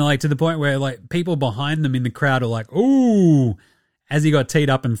 And, like, to the point where, like, people behind them in the crowd are like, ooh, as he got teed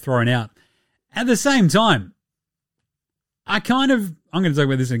up and thrown out. At the same time, I'm going to talk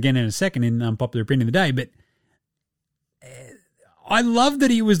about this again in a second in Unpopular Opinion of the Day, but I love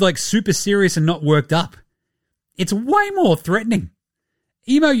that he was, like, super serious and not worked up. It's way more threatening.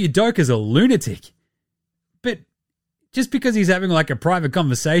 Ime Udoka's a lunatic. But just because he's having, like, a private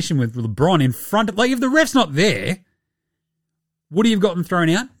conversation with LeBron in front of... Like, if the ref's not there, would he have gotten thrown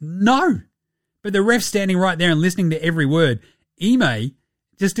out? No. But the ref's standing right there and listening to every word. Ime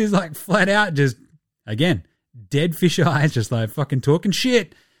just is, like, flat out just, again, dead fish eyes, just, like, fucking talking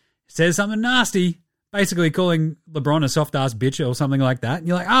shit. Says something nasty. Basically calling LeBron a soft-ass bitch or something like that. And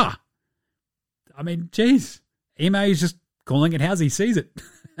you're like, I mean, geez. Ime is just calling it how he sees it.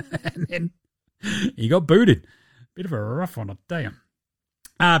 And then he got booted. Bit of a rough one, I'll tell you.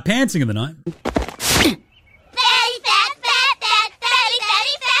 Pantsing of the night.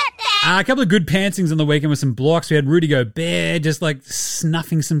 A couple of good pantsings on the weekend with some blocks. We had Rudy Gobert just like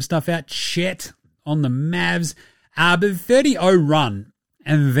snuffing some stuff out. Chet on the Mavs. But 30-0 run.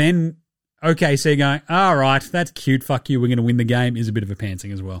 And then OKC going, all right, that's cute, fuck you, we're going to win the game, is a bit of a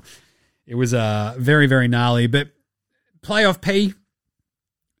pantsing as well. It was very, very gnarly. But playoff P,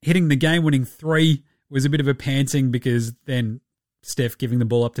 hitting the game-winning 3 was a bit of a pantsing because then Steph giving the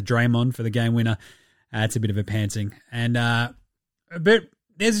ball up to Draymond for the game winner. It's a bit of a pantsing. And but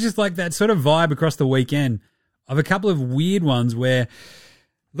there's just like that sort of vibe across the weekend of a couple of weird ones where,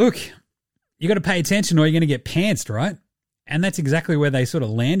 look, you got to pay attention or you're going to get pantsed, right? And that's exactly where they sort of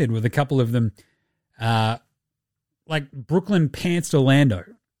landed with a couple of them. Like Brooklyn pantsed Orlando.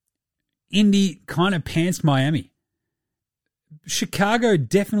 Indy kind of pantsed Miami. Chicago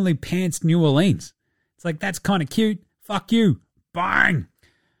definitely pantsed New Orleans. It's like, that's kind of cute. Fuck you. Bang.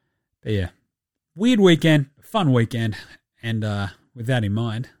 But yeah, weird weekend, fun weekend. And with that in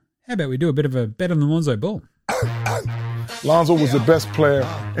mind, how about we do a bit of a bet on the Lonzo Ball? Lonzo was the best player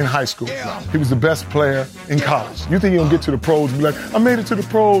in high school. He was the best player in college. You think he'll get to the pros and be like, I made it to the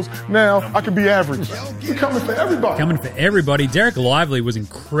pros, now I can be average. He's coming for everybody. Coming for everybody. Derek Lively was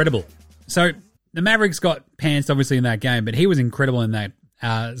incredible. So the Mavericks got pantsed, obviously, in that game, but he was incredible in that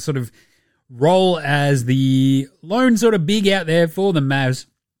sort of role as the lone sort of big out there for the Mavs.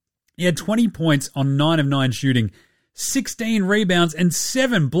 He had 20 points on 9 of 9 shooting, 16 rebounds, and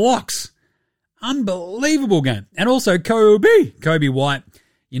 7 blocks. Unbelievable game. And also Kobe White.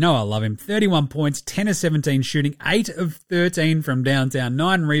 You know I love him. 31 points, 10 of 17 shooting, 8 of 13 from downtown,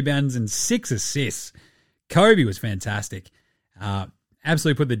 9 rebounds, and 6 assists. Kobe was fantastic.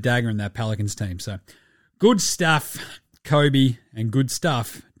 Absolutely put the dagger in that Pelicans team. So good stuff, Kobe, and good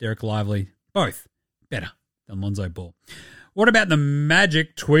stuff, Derek Lively. Both better than Lonzo Ball. What about the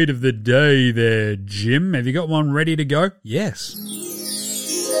Magic tweet of the day there, Jim? Have you got one ready to go? Yes.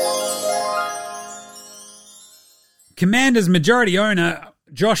 Commanders majority owner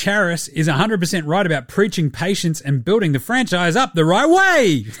Josh Harris is 100% right about preaching patience and building the franchise up the right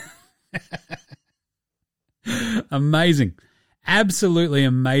way. Amazing. Absolutely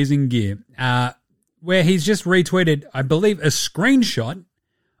amazing gear. Where he's just retweeted, I believe, a screenshot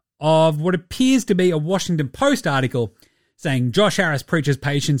of what appears to be a Washington Post article saying Josh Harris preaches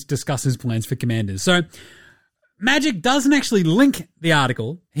patience, discusses plans for Commanders. So Magic doesn't actually link the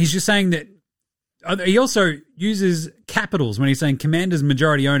article. He's just saying that he also uses capitals when he's saying Commanders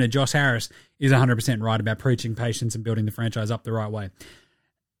majority owner Josh Harris is 100% right about preaching patience and building the franchise up the right way.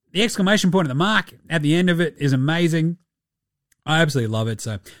 The exclamation point at the mark at the end of it is amazing. I absolutely love it.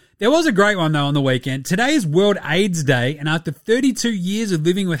 So there was a great one, though, on the weekend. Today is World AIDS Day, and after 32 years of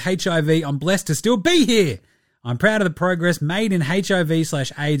living with HIV, I'm blessed to still be here. I'm proud of the progress made in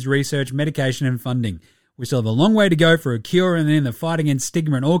HIV/AIDS research, medication, and funding. We still have a long way to go for a cure and in the fight against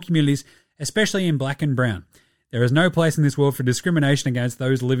stigma in all communities, especially in black and brown. There is no place in this world for discrimination against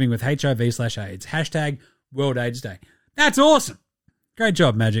those living with HIV/AIDS. Hashtag World AIDS Day. That's awesome. Great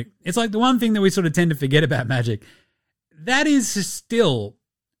job, Magic. It's like the one thing that we sort of tend to forget about Magic. That is still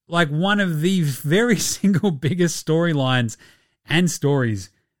like one of the very single biggest storylines and stories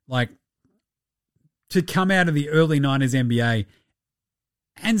like to come out of the early 90s NBA.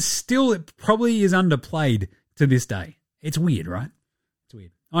 And still it probably is underplayed to this day. It's weird, right? It's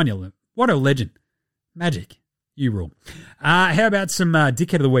weird. On your lip. What a legend. Magic. You rule. How about some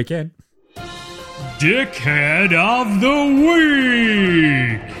dickhead of the weekend? Dickhead of the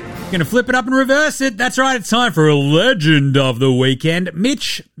week. Going to flip it up and reverse it. That's right. It's time for a legend of the weekend.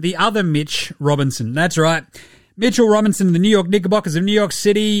 Mitch, the other Mitch Robinson. That's right. Mitchell Robinson, the New York Knickerbockers of New York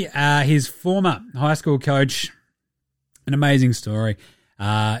City, his former high school coach. An amazing story.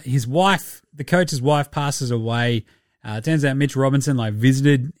 His wife, the coach's wife, passes away. It turns out Mitch Robinson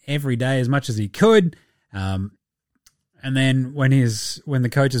visited every day as much as he could. And then when the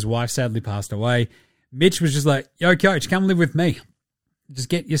coach's wife sadly passed away, Mitch was just like, yo, coach, come live with me. Just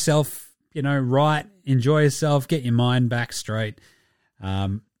get yourself, right, enjoy yourself, get your mind back straight.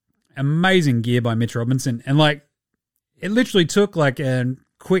 Amazing gear by Mitch Robinson. And it literally took a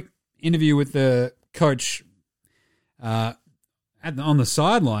quick interview with the coach on the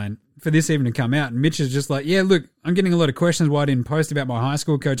sideline for this even to come out. And Mitch is just like, yeah, look, I'm getting a lot of questions why I didn't post about my high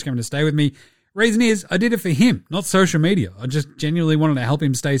school coach coming to stay with me. Reason is I did it for him, not social media. I just genuinely wanted to help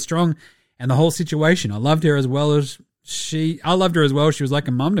him stay strong and the whole situation. I loved her as well. She was like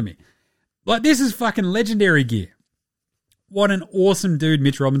a mum to me. This is fucking legendary gear. What an awesome dude,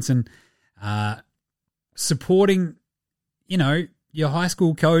 Mitch Robinson. Supporting, your high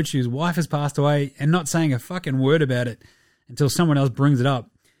school coach whose wife has passed away and not saying a fucking word about it until someone else brings it up.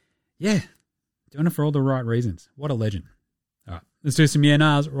 Yeah, doing it for all the right reasons. What a legend. All right, let's do some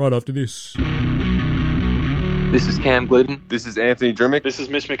yeah-nahs right after this. This is Cam Glidden. This is Anthony Drimmick. This is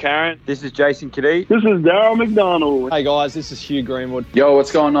Mitch McCarron. This is Jason Kiddey. This is Darryl McDonald. Hey guys, this is Hugh Greenwood. Yo,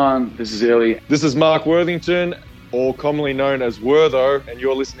 what's going on? This is Illy. This is Mark Worthington, or commonly known as Wortho, and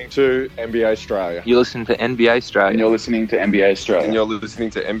you're listening to NBA Straya. You're listening to NBA Straya. And you're listening to NBA Straya. And you're listening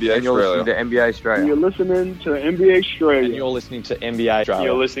to NBA and you're listening to NBA Straya. And you're listening to NBA Straya. And you're listening to NBA Straya.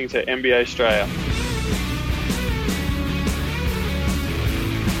 You're listening to NBA Straya.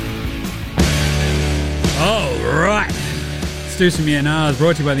 All right. Let's do some yeah-nahs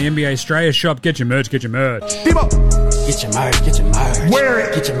brought to you by the NBA Straya shop. Get your merch, get your merch. Get your merch, get your merch. Wear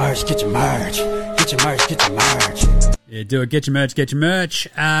it. Get your merch, get your merch. Get your merch, get your merch. Yeah, do it. Get your merch, get your merch.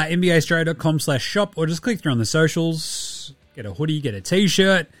 NBAstraya.com/shop, or just click through on the socials. Get a hoodie, get a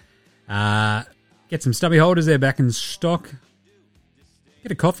t-shirt. Get some stubby holders. They're back in stock.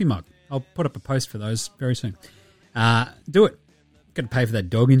 Get a coffee mug. I'll put up a post for those very soon. Do it. Got to pay for that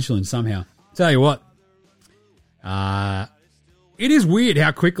dog insulin somehow. Tell you what. It is weird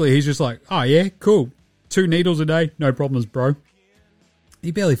how quickly he's just like, oh yeah, cool. 2 needles a day, no problems, bro.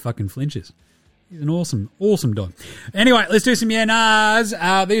 He barely fucking flinches. He's an awesome, awesome dog. Anyway, let's do some yeah-nahs.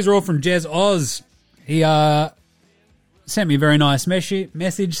 These are all from Jez Oz. He sent me a very nice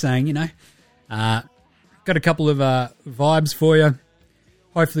message saying, got a couple of vibes for you.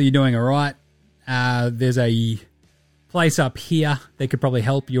 Hopefully you're doing all right. There's a place up here that could probably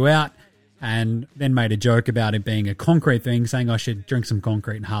help you out, and then made a joke about it being a concrete thing, saying I should drink some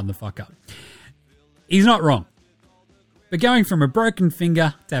concrete and harden the fuck up. He's not wrong. But going from a broken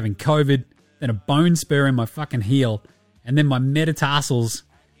finger to having COVID, then a bone spur in my fucking heel, and then my metatarsals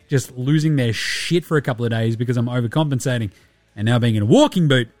just losing their shit for a couple of days because I'm overcompensating, and now being in a walking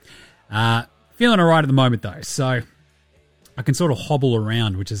boot. Feeling all right at the moment, though, so I can sort of hobble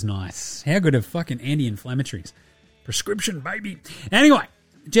around, which is nice. How good are fucking anti-inflammatories? Prescription, baby. Anyway,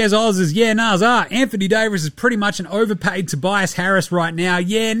 Jez Oz is, Anthony Davis is pretty much an overpaid Tobias Harris right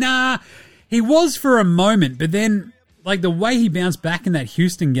now. He was for a moment, but then, like, the way he bounced back in that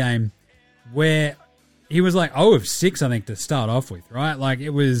Houston game where he was like 0 of 6, I think, to start off with, right? Like, it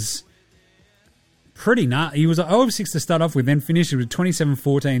was pretty nuts. He was 0 of 6 to start off with, then finished with 27,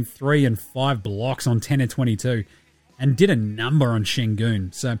 14, 3 and 5 blocks on 10 of 22 and did a number on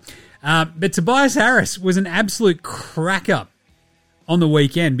Şengün. So, but Tobias Harris was an absolute crack-up on the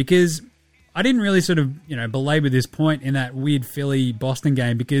weekend because I didn't really sort of, belabor this point in that weird Philly-Boston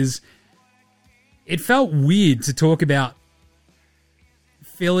game because it felt weird to talk about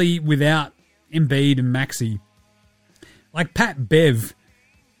Philly without Embiid and Maxey. Like Pat Bev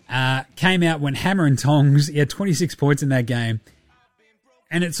came out when hammer and tongs. He had 26 points in that game.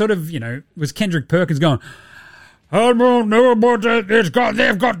 And it sort of, was Kendrick Perkins going, I don't know about that.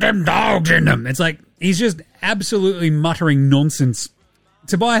 They've got them dogs in them. It's like, he's just absolutely muttering nonsense.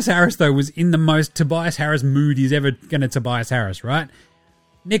 Tobias Harris, though, was in the most Tobias Harris mood he's ever going to Tobias Harris, right?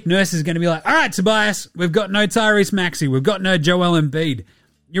 Nick Nurse is going to be like, all right, Tobias, we've got no Tyrese Maxey. We've got no Joel Embiid.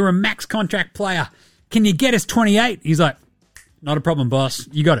 You're a max contract player. Can you get us 28? He's like, not a problem, boss.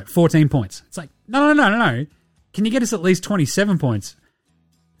 You got it. 14 points. It's like, no. Can you get us at least 27 points?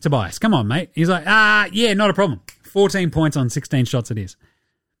 Tobias, come on, mate. He's like, yeah, not a problem. 14 points on 16 shots it is.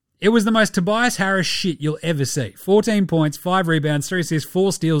 It was the most Tobias Harris shit you'll ever see. 14 points, 5 rebounds, 3 assists,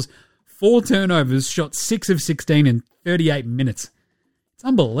 4 steals, 4 turnovers, shot 6 of 16 in 38 minutes. It's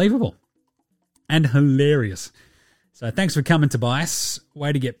unbelievable. And hilarious. So thanks for coming, Tobias.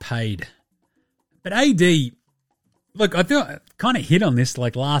 Way to get paid. But AD, look, I thought kind of hit on this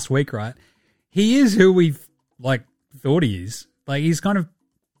like last week, right? He is who we've thought he is. Like he's kind of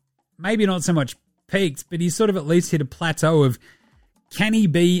maybe not so much peaked, but he's sort of at least hit a plateau of can he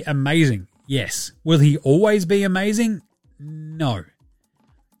be amazing? Yes. Will he always be amazing? No.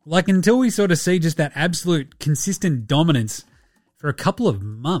 Like until we sort of see just that absolute consistent dominance for a couple of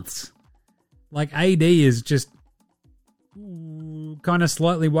months. Like AD is just kind of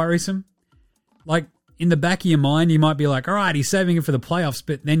slightly worrisome. Like in the back of your mind, you might be like, all right, he's saving it for the playoffs,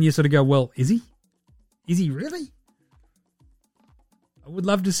 but then you sort of go, well, is he? Is he really? I would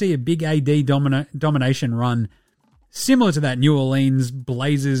love to see a big AD domination run similar to that New Orleans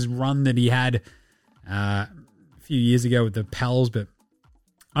Blazers run that he had a few years ago with the Pels, but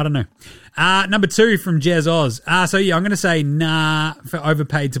I don't know. Number 2 from Jez Oz. So yeah, I'm going to say nah for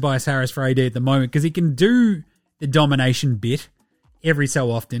overpaid Tobias Harris for AD at the moment because he can do the domination bit every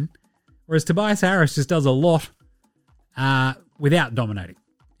so often, whereas Tobias Harris just does a lot without dominating,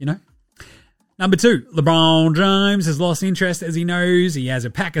 Number 2, LeBron James has lost interest as he knows he has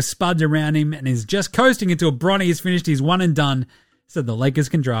a pack of spuds around him and is just coasting until Bronny has finished his one and done so the Lakers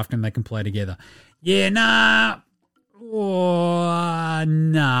can draft him, they can play together. Yeah, nah.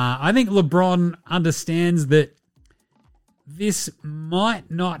 I think LeBron understands that this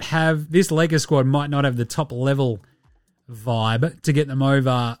Lakers squad might not have the top level vibe to get them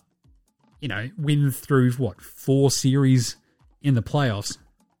over, win through 4 series in the playoffs.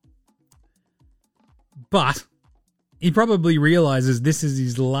 But he probably realizes this is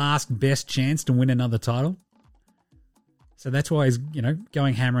his last best chance to win another title. So that's why he's,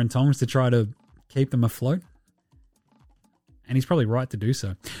 going hammer and tongs to try to keep them afloat. And he's probably right to do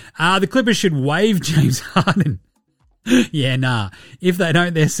so. The Clippers should waive James Harden. Yeah, nah. If they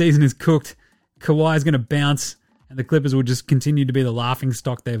don't, their season is cooked. Kawhi's going to bounce, and the Clippers will just continue to be the laughing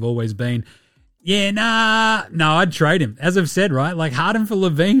stock they've always been. Yeah, nah. No, I'd trade him. As I've said, right? Like Harden for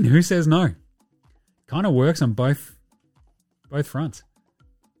Levine. Who says no? Kind of works on both fronts.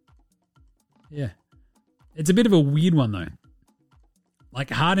 Yeah. It's a bit of a weird one, though. Like,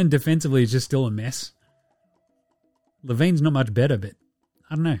 Harden defensively is just still a mess. Levine's not much better, but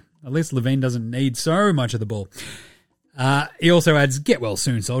I don't know. At least Levine doesn't need so much of the ball. He also adds, get well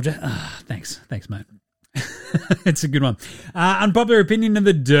soon, soldier. Thanks, mate. It's a good one. Unpopular opinion of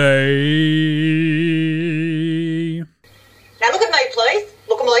the day. Now look at me, please.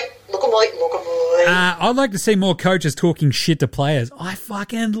 Look at me. I'd like to see more coaches talking shit to players. I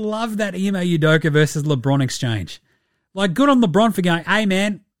fucking love that Ime Udoka versus LeBron exchange. Like, good on LeBron for going, hey,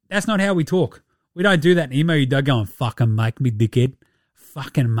 man, that's not how we talk. We don't do that. And email you, Doug, going, fucking make me, dickhead.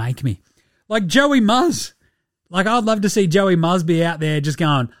 Fucking make me. Like Joey Muzz. Like, I'd love to see Joey Muzz be out there just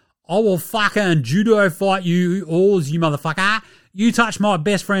going, I will fucking judo fight you all, you motherfucker. You touch my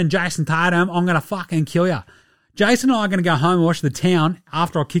best friend Jason Tatum, I'm going to fucking kill you. Jason and I are going to go home and watch The Town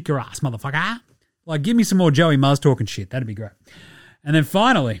after I kick your ass, motherfucker. Like, give me some more Joey Muzz talking shit. That'd be great. And then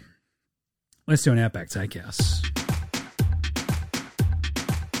finally, let's do an Outback Takehouse.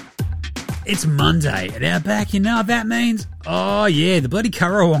 It's Monday at Outback. You know what that means? Oh, yeah, the bloody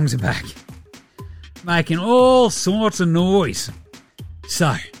Currawongs are back. Making all sorts of noise.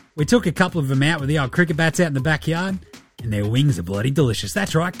 So, we took a couple of them out with the old cricket bats out in the backyard, and their wings are bloody delicious.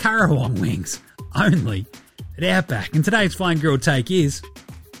 That's right, Currawong wings. Only at Outback. And today's Flying Grilled Take is,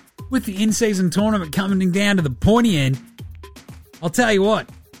 with the in-season tournament coming down to the pointy end, I'll tell you what,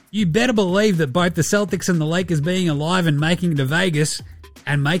 you better believe that both the Celtics and the Lakers being alive and making it to Vegas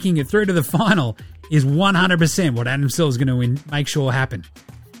and making it through to the final is 100% what Adam Silver's going to make sure happen.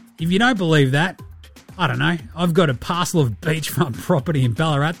 If you don't believe that, I don't know, I've got a parcel of beachfront property in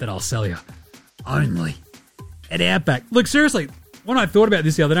Ballarat that I'll sell you. Only at Outback. Look, seriously, when I thought about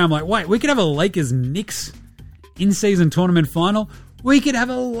this the other day, I'm like, wait, we could have a Lakers-Knicks in-season tournament final. We could have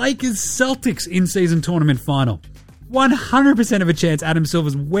a Lakers-Celtics in-season tournament final. 100% of a chance Adam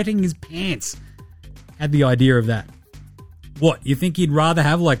Silver's wetting his pants at the idea of that. What, you think he'd rather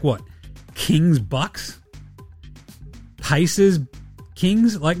have, like, what, Kings Bucks? Pacers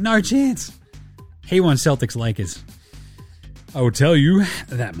Kings? Like, no chance. He wants Celtics Lakers. I will tell you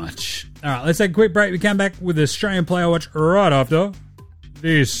that much. All right, let's take a quick break. We come back with the Australian Player Watch right after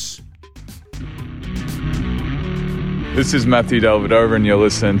this. This is Matthew Delvedova, and you're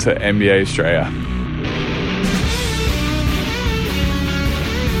listening to NBA Straya.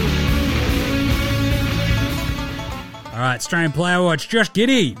 All right, Australian Player Watch. Josh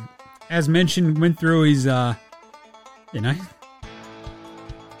Giddey, as mentioned, went through his, the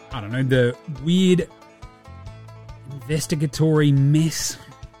weird investigatory mess.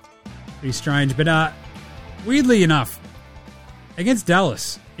 Pretty strange. But weirdly enough, against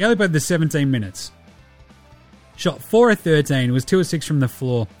Dallas, he only played the 17 minutes. Shot 4 of 13, was 2 of 6 from the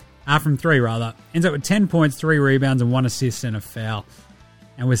floor. From 3, rather. Ends up with 10 points, 3 rebounds, and 1 assist and a foul.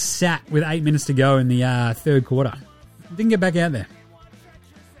 And was sat with 8 minutes to go in the third quarter. Didn't get back out there.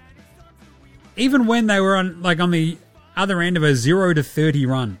 Even when they were on the other end of a 0 to 30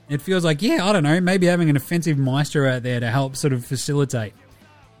 run, it feels like, yeah, I don't know, maybe having an offensive maestro out there to help sort of facilitate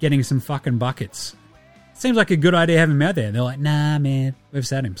getting some fucking buckets. Seems like a good idea to have him out there. They're like, nah, man, we've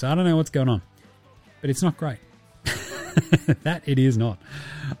sat him. So I don't know what's going on. But it's not great. That it is not.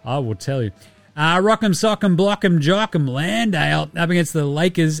 I will tell you. Rock'em, sock'em, block'em, jock'em, Landale up against the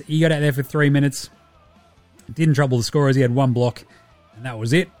Lakers. He got out there for 3 minutes. Didn't trouble the scorers. He had 1 block, and that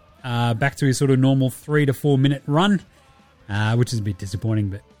was it. Back to his sort of normal 3 to 4 minute run, which is a bit disappointing,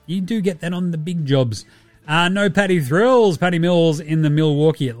 but you do get that on the big jobs. No Patty Thrills. Patty Mills in the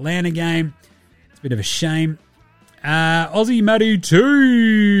Milwaukee-Atlanta game. It's a bit of a shame. Aussie Matty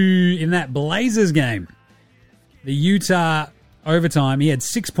 2 in that Blazers game. The Utah overtime. He had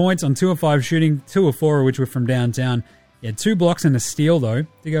 6 points on 2 of 5 shooting, 2 of 4 which were from downtown. He had 2 blocks and a steal, though,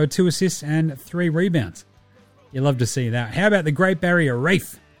 to go 2 assists and 3 rebounds. You love to see that. How about the Great Barrier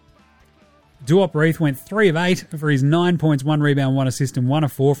Reef? Duop Reef went 3 of 8 for his 9 points, 1 rebound, 1 assist, and 1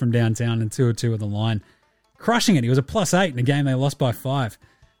 of 4 from downtown and 2 of 2 at the line. Crushing it. He was a +8 in a game they lost by 5.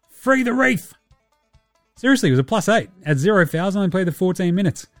 Free the Reef! Seriously, he was a +8. Had 0 fouls, only played the 14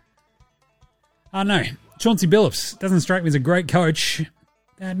 minutes. I don't know. Chauncey Billups doesn't strike me as a great coach.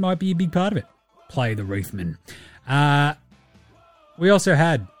 That might be a big part of it. Play the Reefman. We also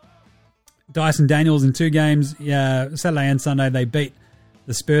had Dyson Daniels in 2 games. Saturday and Sunday, they beat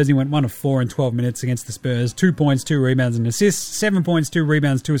the Spurs. He went 1 of 4 in 12 minutes against the Spurs. 2 points, 2 rebounds and assists. 7 points, 2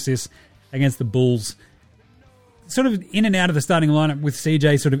 rebounds, 2 assists against the Bulls. Sort of in and out of the starting lineup with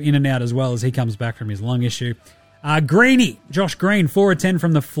CJ sort of in and out as well as he comes back from his lung issue. Greeny, Josh Green, 4 of 10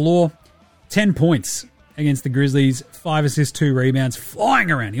 from the floor. 10 points against the Grizzlies. 5 assists, 2 rebounds.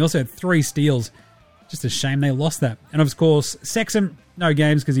 Flying around. He also had 3 steals. Just a shame they lost that. And of course, Sexton, no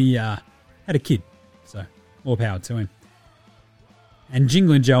games because he had a kid. So, more power to him. And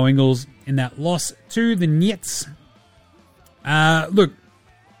Jingling Joe Ingles in that loss to the Nets. Look,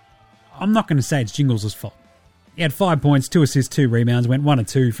 I'm not going to say it's Jingles' fault. He had 5 points, 2 assists, 2 rebounds, went 1 of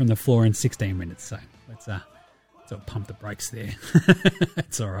 2 from the floor in 16 minutes. So, let's pump the brakes there.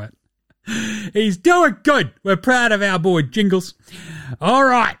 It's all right. He's doing good. We're proud of our boy Jingles. All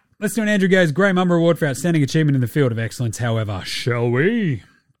right. Let's do an Andrew Gaze Grey Mumber Award for Outstanding Achievement in the Field of Excellence. However, shall we?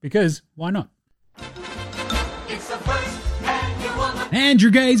 Because why not? It's the first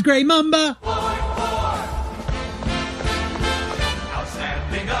Andrew Gay's Grey Mamba.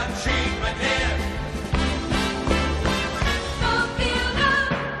 Outstanding achievement here.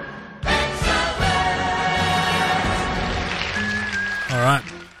 All right.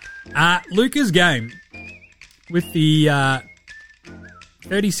 Luca's game with the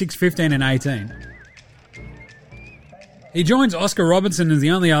 36, 15, and 18. He joins Oscar Robertson as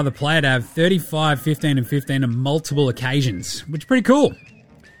the only other player to have 35, 15, and 15 on multiple occasions, which is pretty cool.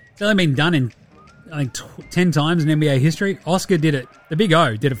 It's only been done in, I think, 10 times in NBA history. Oscar did it, the Big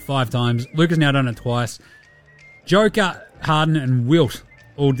O did it 5 times. Luca's now done it twice. Joker, Harden, and Wilt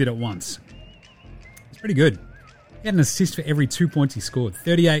all did it once. It's pretty good. He had an assist for every 2 points he scored.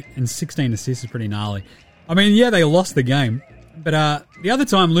 38 and 16 assists is pretty gnarly. I mean, yeah, they lost the game, but the other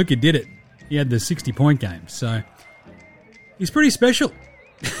time Luka did it, he had the 60-point game, so he's pretty special.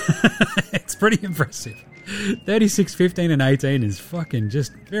 It's pretty impressive. 36, 15, and 18 is fucking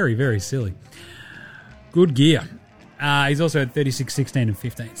just very, very silly. Good gear. He's also had 36, 16, and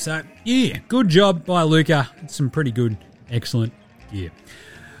 15. So, yeah, good job by Luka. Some pretty good, excellent gear.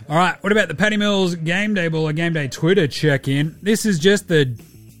 All right, what about the Patty Mills Game Day Ball or Game Day Twitter check-in? This is just the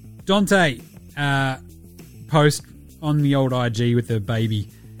Dante post on the old IG with the baby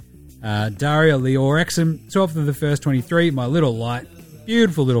Daria Leorexum, 12th of the first 23, my little light.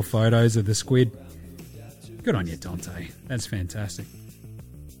 Beautiful little photos of the squid. Good on you, Dante. That's fantastic.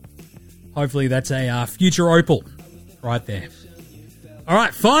 Hopefully that's a future opal right there. All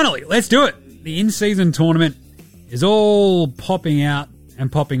right, finally, let's do it. The in-season tournament is all popping out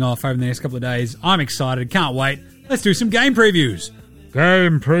and popping off over the next couple of days. I'm excited. Can't wait. Let's do some game previews.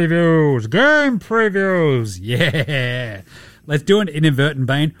 Game previews. Game previews. Yeah. Let's do it in inadvertent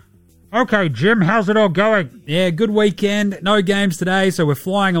vein. Okay, Jim, how's it all going? Yeah, good weekend. No games today, so we're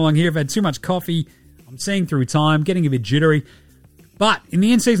flying along here. I've had too much coffee. I'm seeing through time, getting a bit jittery. But in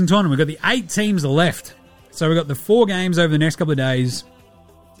the in-season tournament, we've got the 8 teams left. So we've got the 4 games over the next couple of days.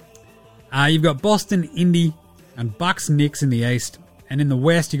 You've got Boston, Indy, and Bucks, Knicks in the East. And in the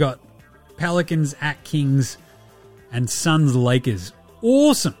West, you got Pelicans at Kings and Suns, Lakers.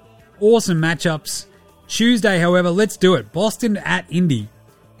 Awesome. Awesome matchups. Tuesday, however, let's do it. Boston at Indy.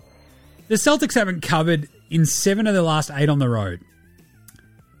 The Celtics haven't covered in 7 of the last 8 on the road.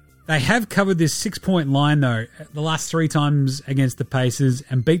 They have covered this 6-point line, though, the last 3 times against the Pacers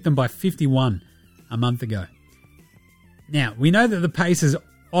and beat them by 51 a month ago. Now, we know that the Pacers'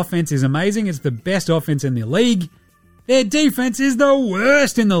 offense is amazing. It's the best offense in the league. Their defense is the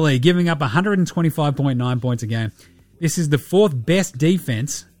worst in the league, giving up 125.9 points a game. This is the 4th best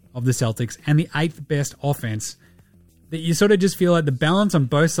defense of the Celtics and the 8th best offense. That you sort of just feel like the balance on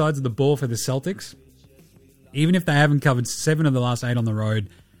both sides of the ball for the Celtics, even if they haven't covered 7 of the last 8 on the road,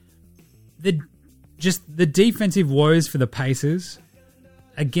 the defensive woes for the Pacers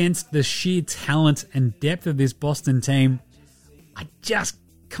against the sheer talent and depth of this Boston team, I just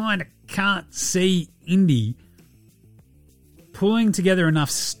kind of can't see Indy pulling together enough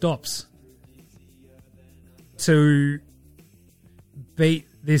stops to beat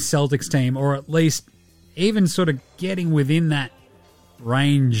this Celtics team, or at least even sort of getting within that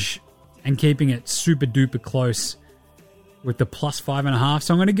range and keeping it super duper close with the plus 5.5.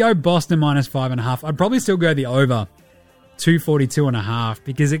 So I'm going to go Boston minus 5.5. I'd probably still go the over 242.5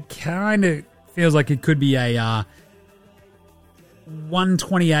 because it kind of feels like it could be a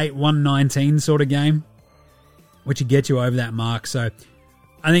 128, 119 sort of game, which would get you over that mark. So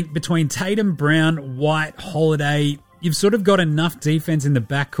I think between Tatum, Brown, White, Holiday, you've sort of got enough defense in the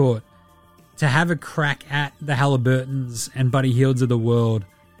backcourt to have a crack at the Halliburtons and Buddy Hields of the world.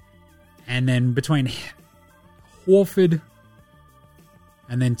 And then between Horford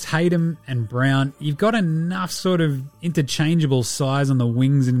and then Tatum and Brown, you've got enough sort of interchangeable size on the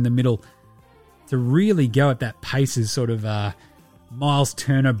wings and in the middle to really go at that Pacers sort of Miles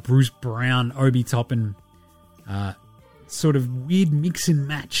Turner, Bruce Brown, Obi Toppin sort of weird mix and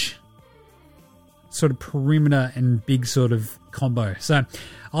match sort of perimeter and big sort of combo. So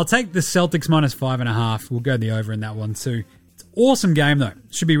I'll take the Celtics minus 5.5. We'll go the over in that one too. It's an awesome game though.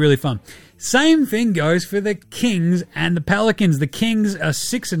 Should be really fun. Same thing goes for the Kings and the Pelicans. The Kings are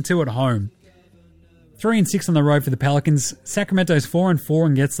 6-2 at home. 3-6 on the road for the Pelicans. Sacramento's 4-4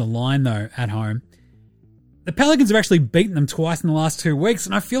 and gets the line though at home. The Pelicans have actually beaten them twice in the last 2 weeks,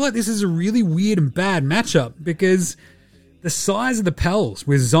 and I feel like this is a really weird and bad matchup because the size of the Pels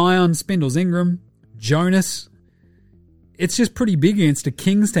with Zion, Spindles Ingram, Jonas, it's just pretty big against a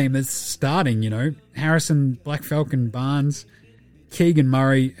Kings team that's starting, you know. Harrison, Black Falcon, Barnes, Keegan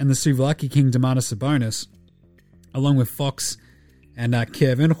Murray, and the Suvlaki King, Domantas Sabonis, along with Fox and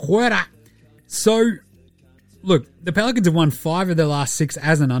Kevin Huerta. So look, the Pelicans have won 5 of their last 6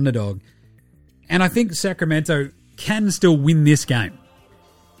 as an underdog. And I think Sacramento can still win this game.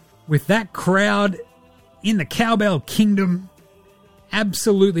 With that crowd in the Cowbell Kingdom,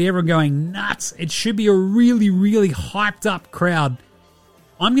 absolutely everyone going nuts. It should be a really, really hyped up crowd.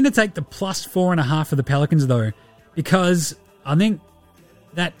 I'm going to take the plus 4.5 for the Pelicans, though, because I think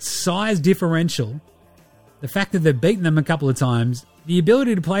that size differential, the fact that they've beaten them a couple of times, the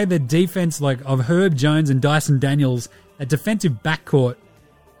ability to play the defense like of Herb Jones and Dyson Daniels, a defensive backcourt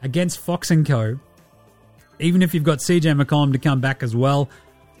against Fox & Co., even if you've got CJ McCollum to come back as well,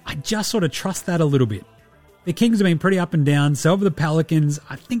 I just sort of trust that a little bit. The Kings have been pretty up and down, so over the Pelicans,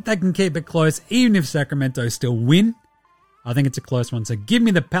 I think they can keep it close, even if Sacramento still win. I think it's a close one, so give me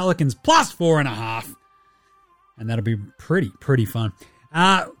the Pelicans plus 4.5, and that'll be pretty fun.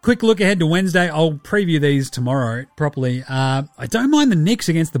 Quick look ahead to Wednesday. I'll preview these tomorrow properly. I don't mind the Knicks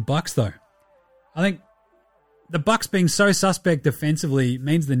against the Bucks, though. I think the Bucks being so suspect defensively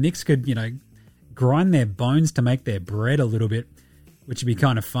means the Knicks could, grind their bones to make their bread a little bit, which would be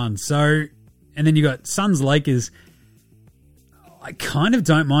kind of fun. So, and then you got Suns-Lakers. I kind of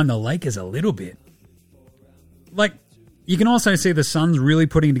don't mind the Lakers a little bit. Like, you can also see the Suns really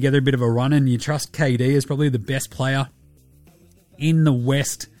putting together a bit of a run, and you trust KD as probably the best player in the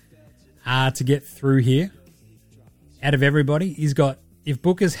West to get through here. Out of everybody, he's got, if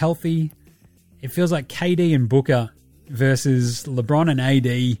Booker's healthy, it feels like KD and Booker versus LeBron and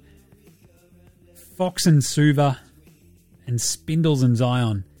AD, Fox and Suva, and Spindles and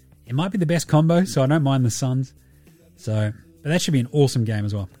Zion. It might be the best combo, so I don't mind the Suns. But that should be an awesome game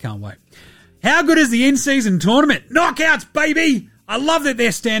as well. Can't wait. How good is the in-season tournament? Knockouts, baby! I love that they're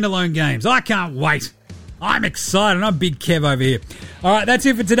standalone games. I can't wait. I'm excited. I'm Big Kev over here. All right, that's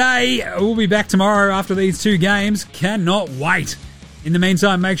it for today. We'll be back tomorrow after these 2 games. Cannot wait. In the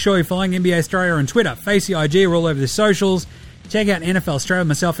meantime, make sure you're following NBA Australia on Twitter, Facey IG, we're all over the socials. Check out NFL Australia,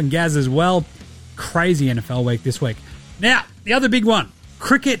 myself and Gaz as well. Crazy NFL week this week. Now, the other big one,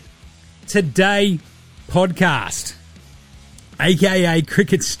 Cricket Today podcast, a.k.a.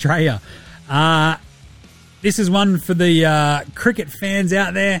 Cricket Straya. This is one for the cricket fans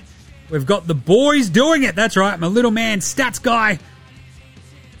out there. We've got the boys doing it. That's right, my little man, Stats Guy.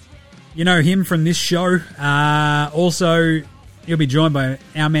 You know him from this show. Also, he'll be joined by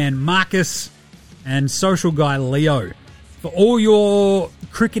our man Marcus and social guy Leo for all your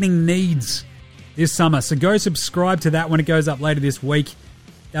cricketing needs this summer. So go subscribe to that when it goes up later this week.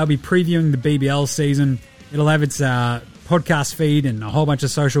 They'll be previewing the BBL season. It'll have its podcast feed and a whole bunch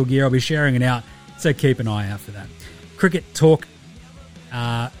of social gear. I'll be sharing it out, so keep an eye out for that. Cricket Today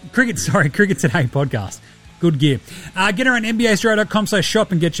podcast. Good gear. Get her on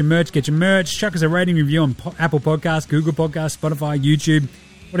NBAStraya.com/shop and get your merch. Chuck us a rating review on Apple Podcasts, Google Podcasts, Spotify, YouTube,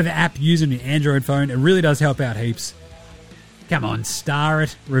 whatever app you use on your Android phone. It really does help out heaps. Come on, star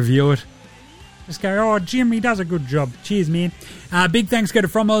it, review it. Just go, Jim, he does a good job. Cheers, man. Big thanks go to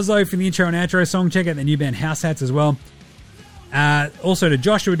From Oslo for the intro and outro song. Check out the new band House Hats as well. Also to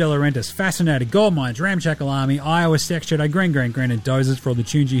Joshua De Laurentiis, Fascinated, Gold Mines, Ramshackle Army, Iowa, Sex Shadow, Green, and Dozers for all the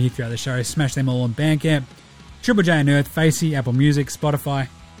tunes you hear throughout the show. Smash them all on Bandcamp. Triple J and Earth, Facey, Apple Music, Spotify,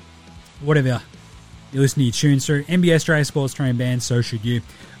 whatever you listen to your tunes through. NBA Australia Sports Train Band, so should you.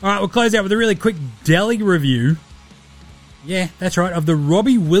 All right, we'll close out with a really quick deli review. Yeah, that's right, of the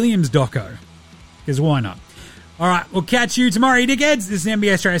Robbie Williams doco. Because why not? All right, we'll catch you tomorrow, you dickheads. This is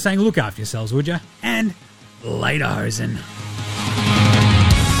NBA Australia saying look after yourselves, would you? And later, hosen.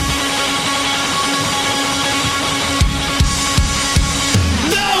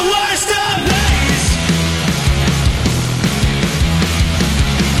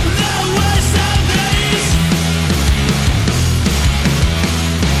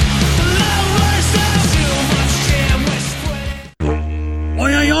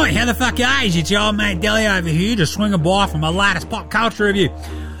 How the fuck is it's your old mate Deli over here, just swinging by for my latest pop culture review.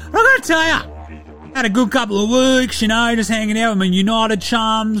 I gotta tell ya, had a good couple of weeks, just hanging out with my United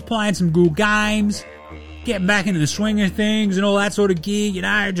chums, playing some good games, getting back into the swing of things and all that sort of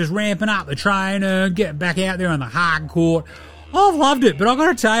gear, just ramping up the trainer, getting back out there on the hard court. I've loved it, but I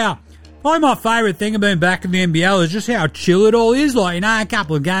gotta tell ya, probably my favourite thing of being back in the NBL is just how chill it all is. Like, a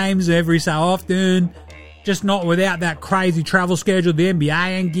couple of games every so often. Just not without that crazy travel schedule, the NBA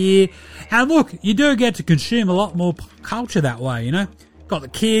and gear. And look, you do get to consume a lot more culture that way, Got the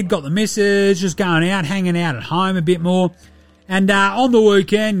kid, got the missus, just going out, hanging out at home a bit more. And on the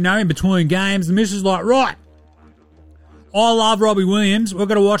weekend, in between games, the missus is like, right, I love Robbie Williams. We're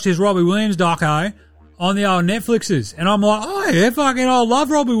going to watch this Robbie Williams doco on the old Netflixes. And I'm like, oh yeah, fucking I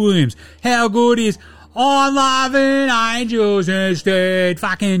love Robbie Williams. How good is I'm loving angels instead.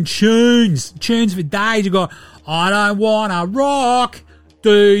 Fucking tunes for days. You got I don't wanna rock,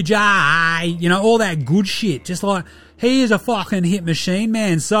 DJ. You know, all that good shit. Just like, he is a fucking hit machine,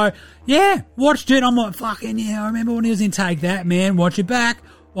 man. So, yeah, watched it. I'm like, fucking, yeah, I remember when he was in Take That, man. Watch it back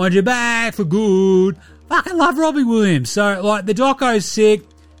for good. Fucking love Robbie Williams. So, like, the doco's sick.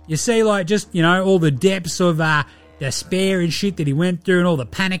 You see, like, just, you know, all the depths of despair and shit that he went through and all the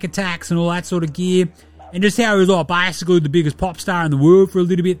panic attacks and all that sort of gear. And just how he was, like, basically the biggest pop star in the world for a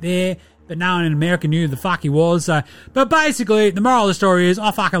little bit there. But no one in America knew who the fuck he was. So, but basically, the moral of the story is,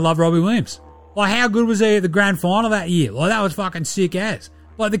 I fucking love Robbie Williams. Like, how good was he at the grand final that year? Like, that was fucking sick as.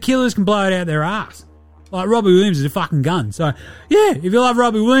 Like, the Killers can blow it out their ass. Like, Robbie Williams is a fucking gun. So, yeah, if you love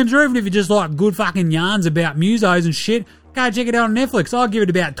Robbie Williams, or even if you just like good fucking yarns about musos and shit, go check it out on Netflix. I'll give it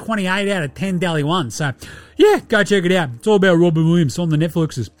about 28 out of 10 Dally 1. So, yeah, go check it out. It's all about Robbie Williams on the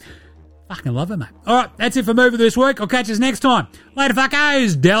Netflixes. Fucking love it, mate. All right, that's it for Movie this week. I'll catch us next time. Later,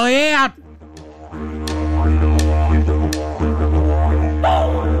 fuckos. Dally out.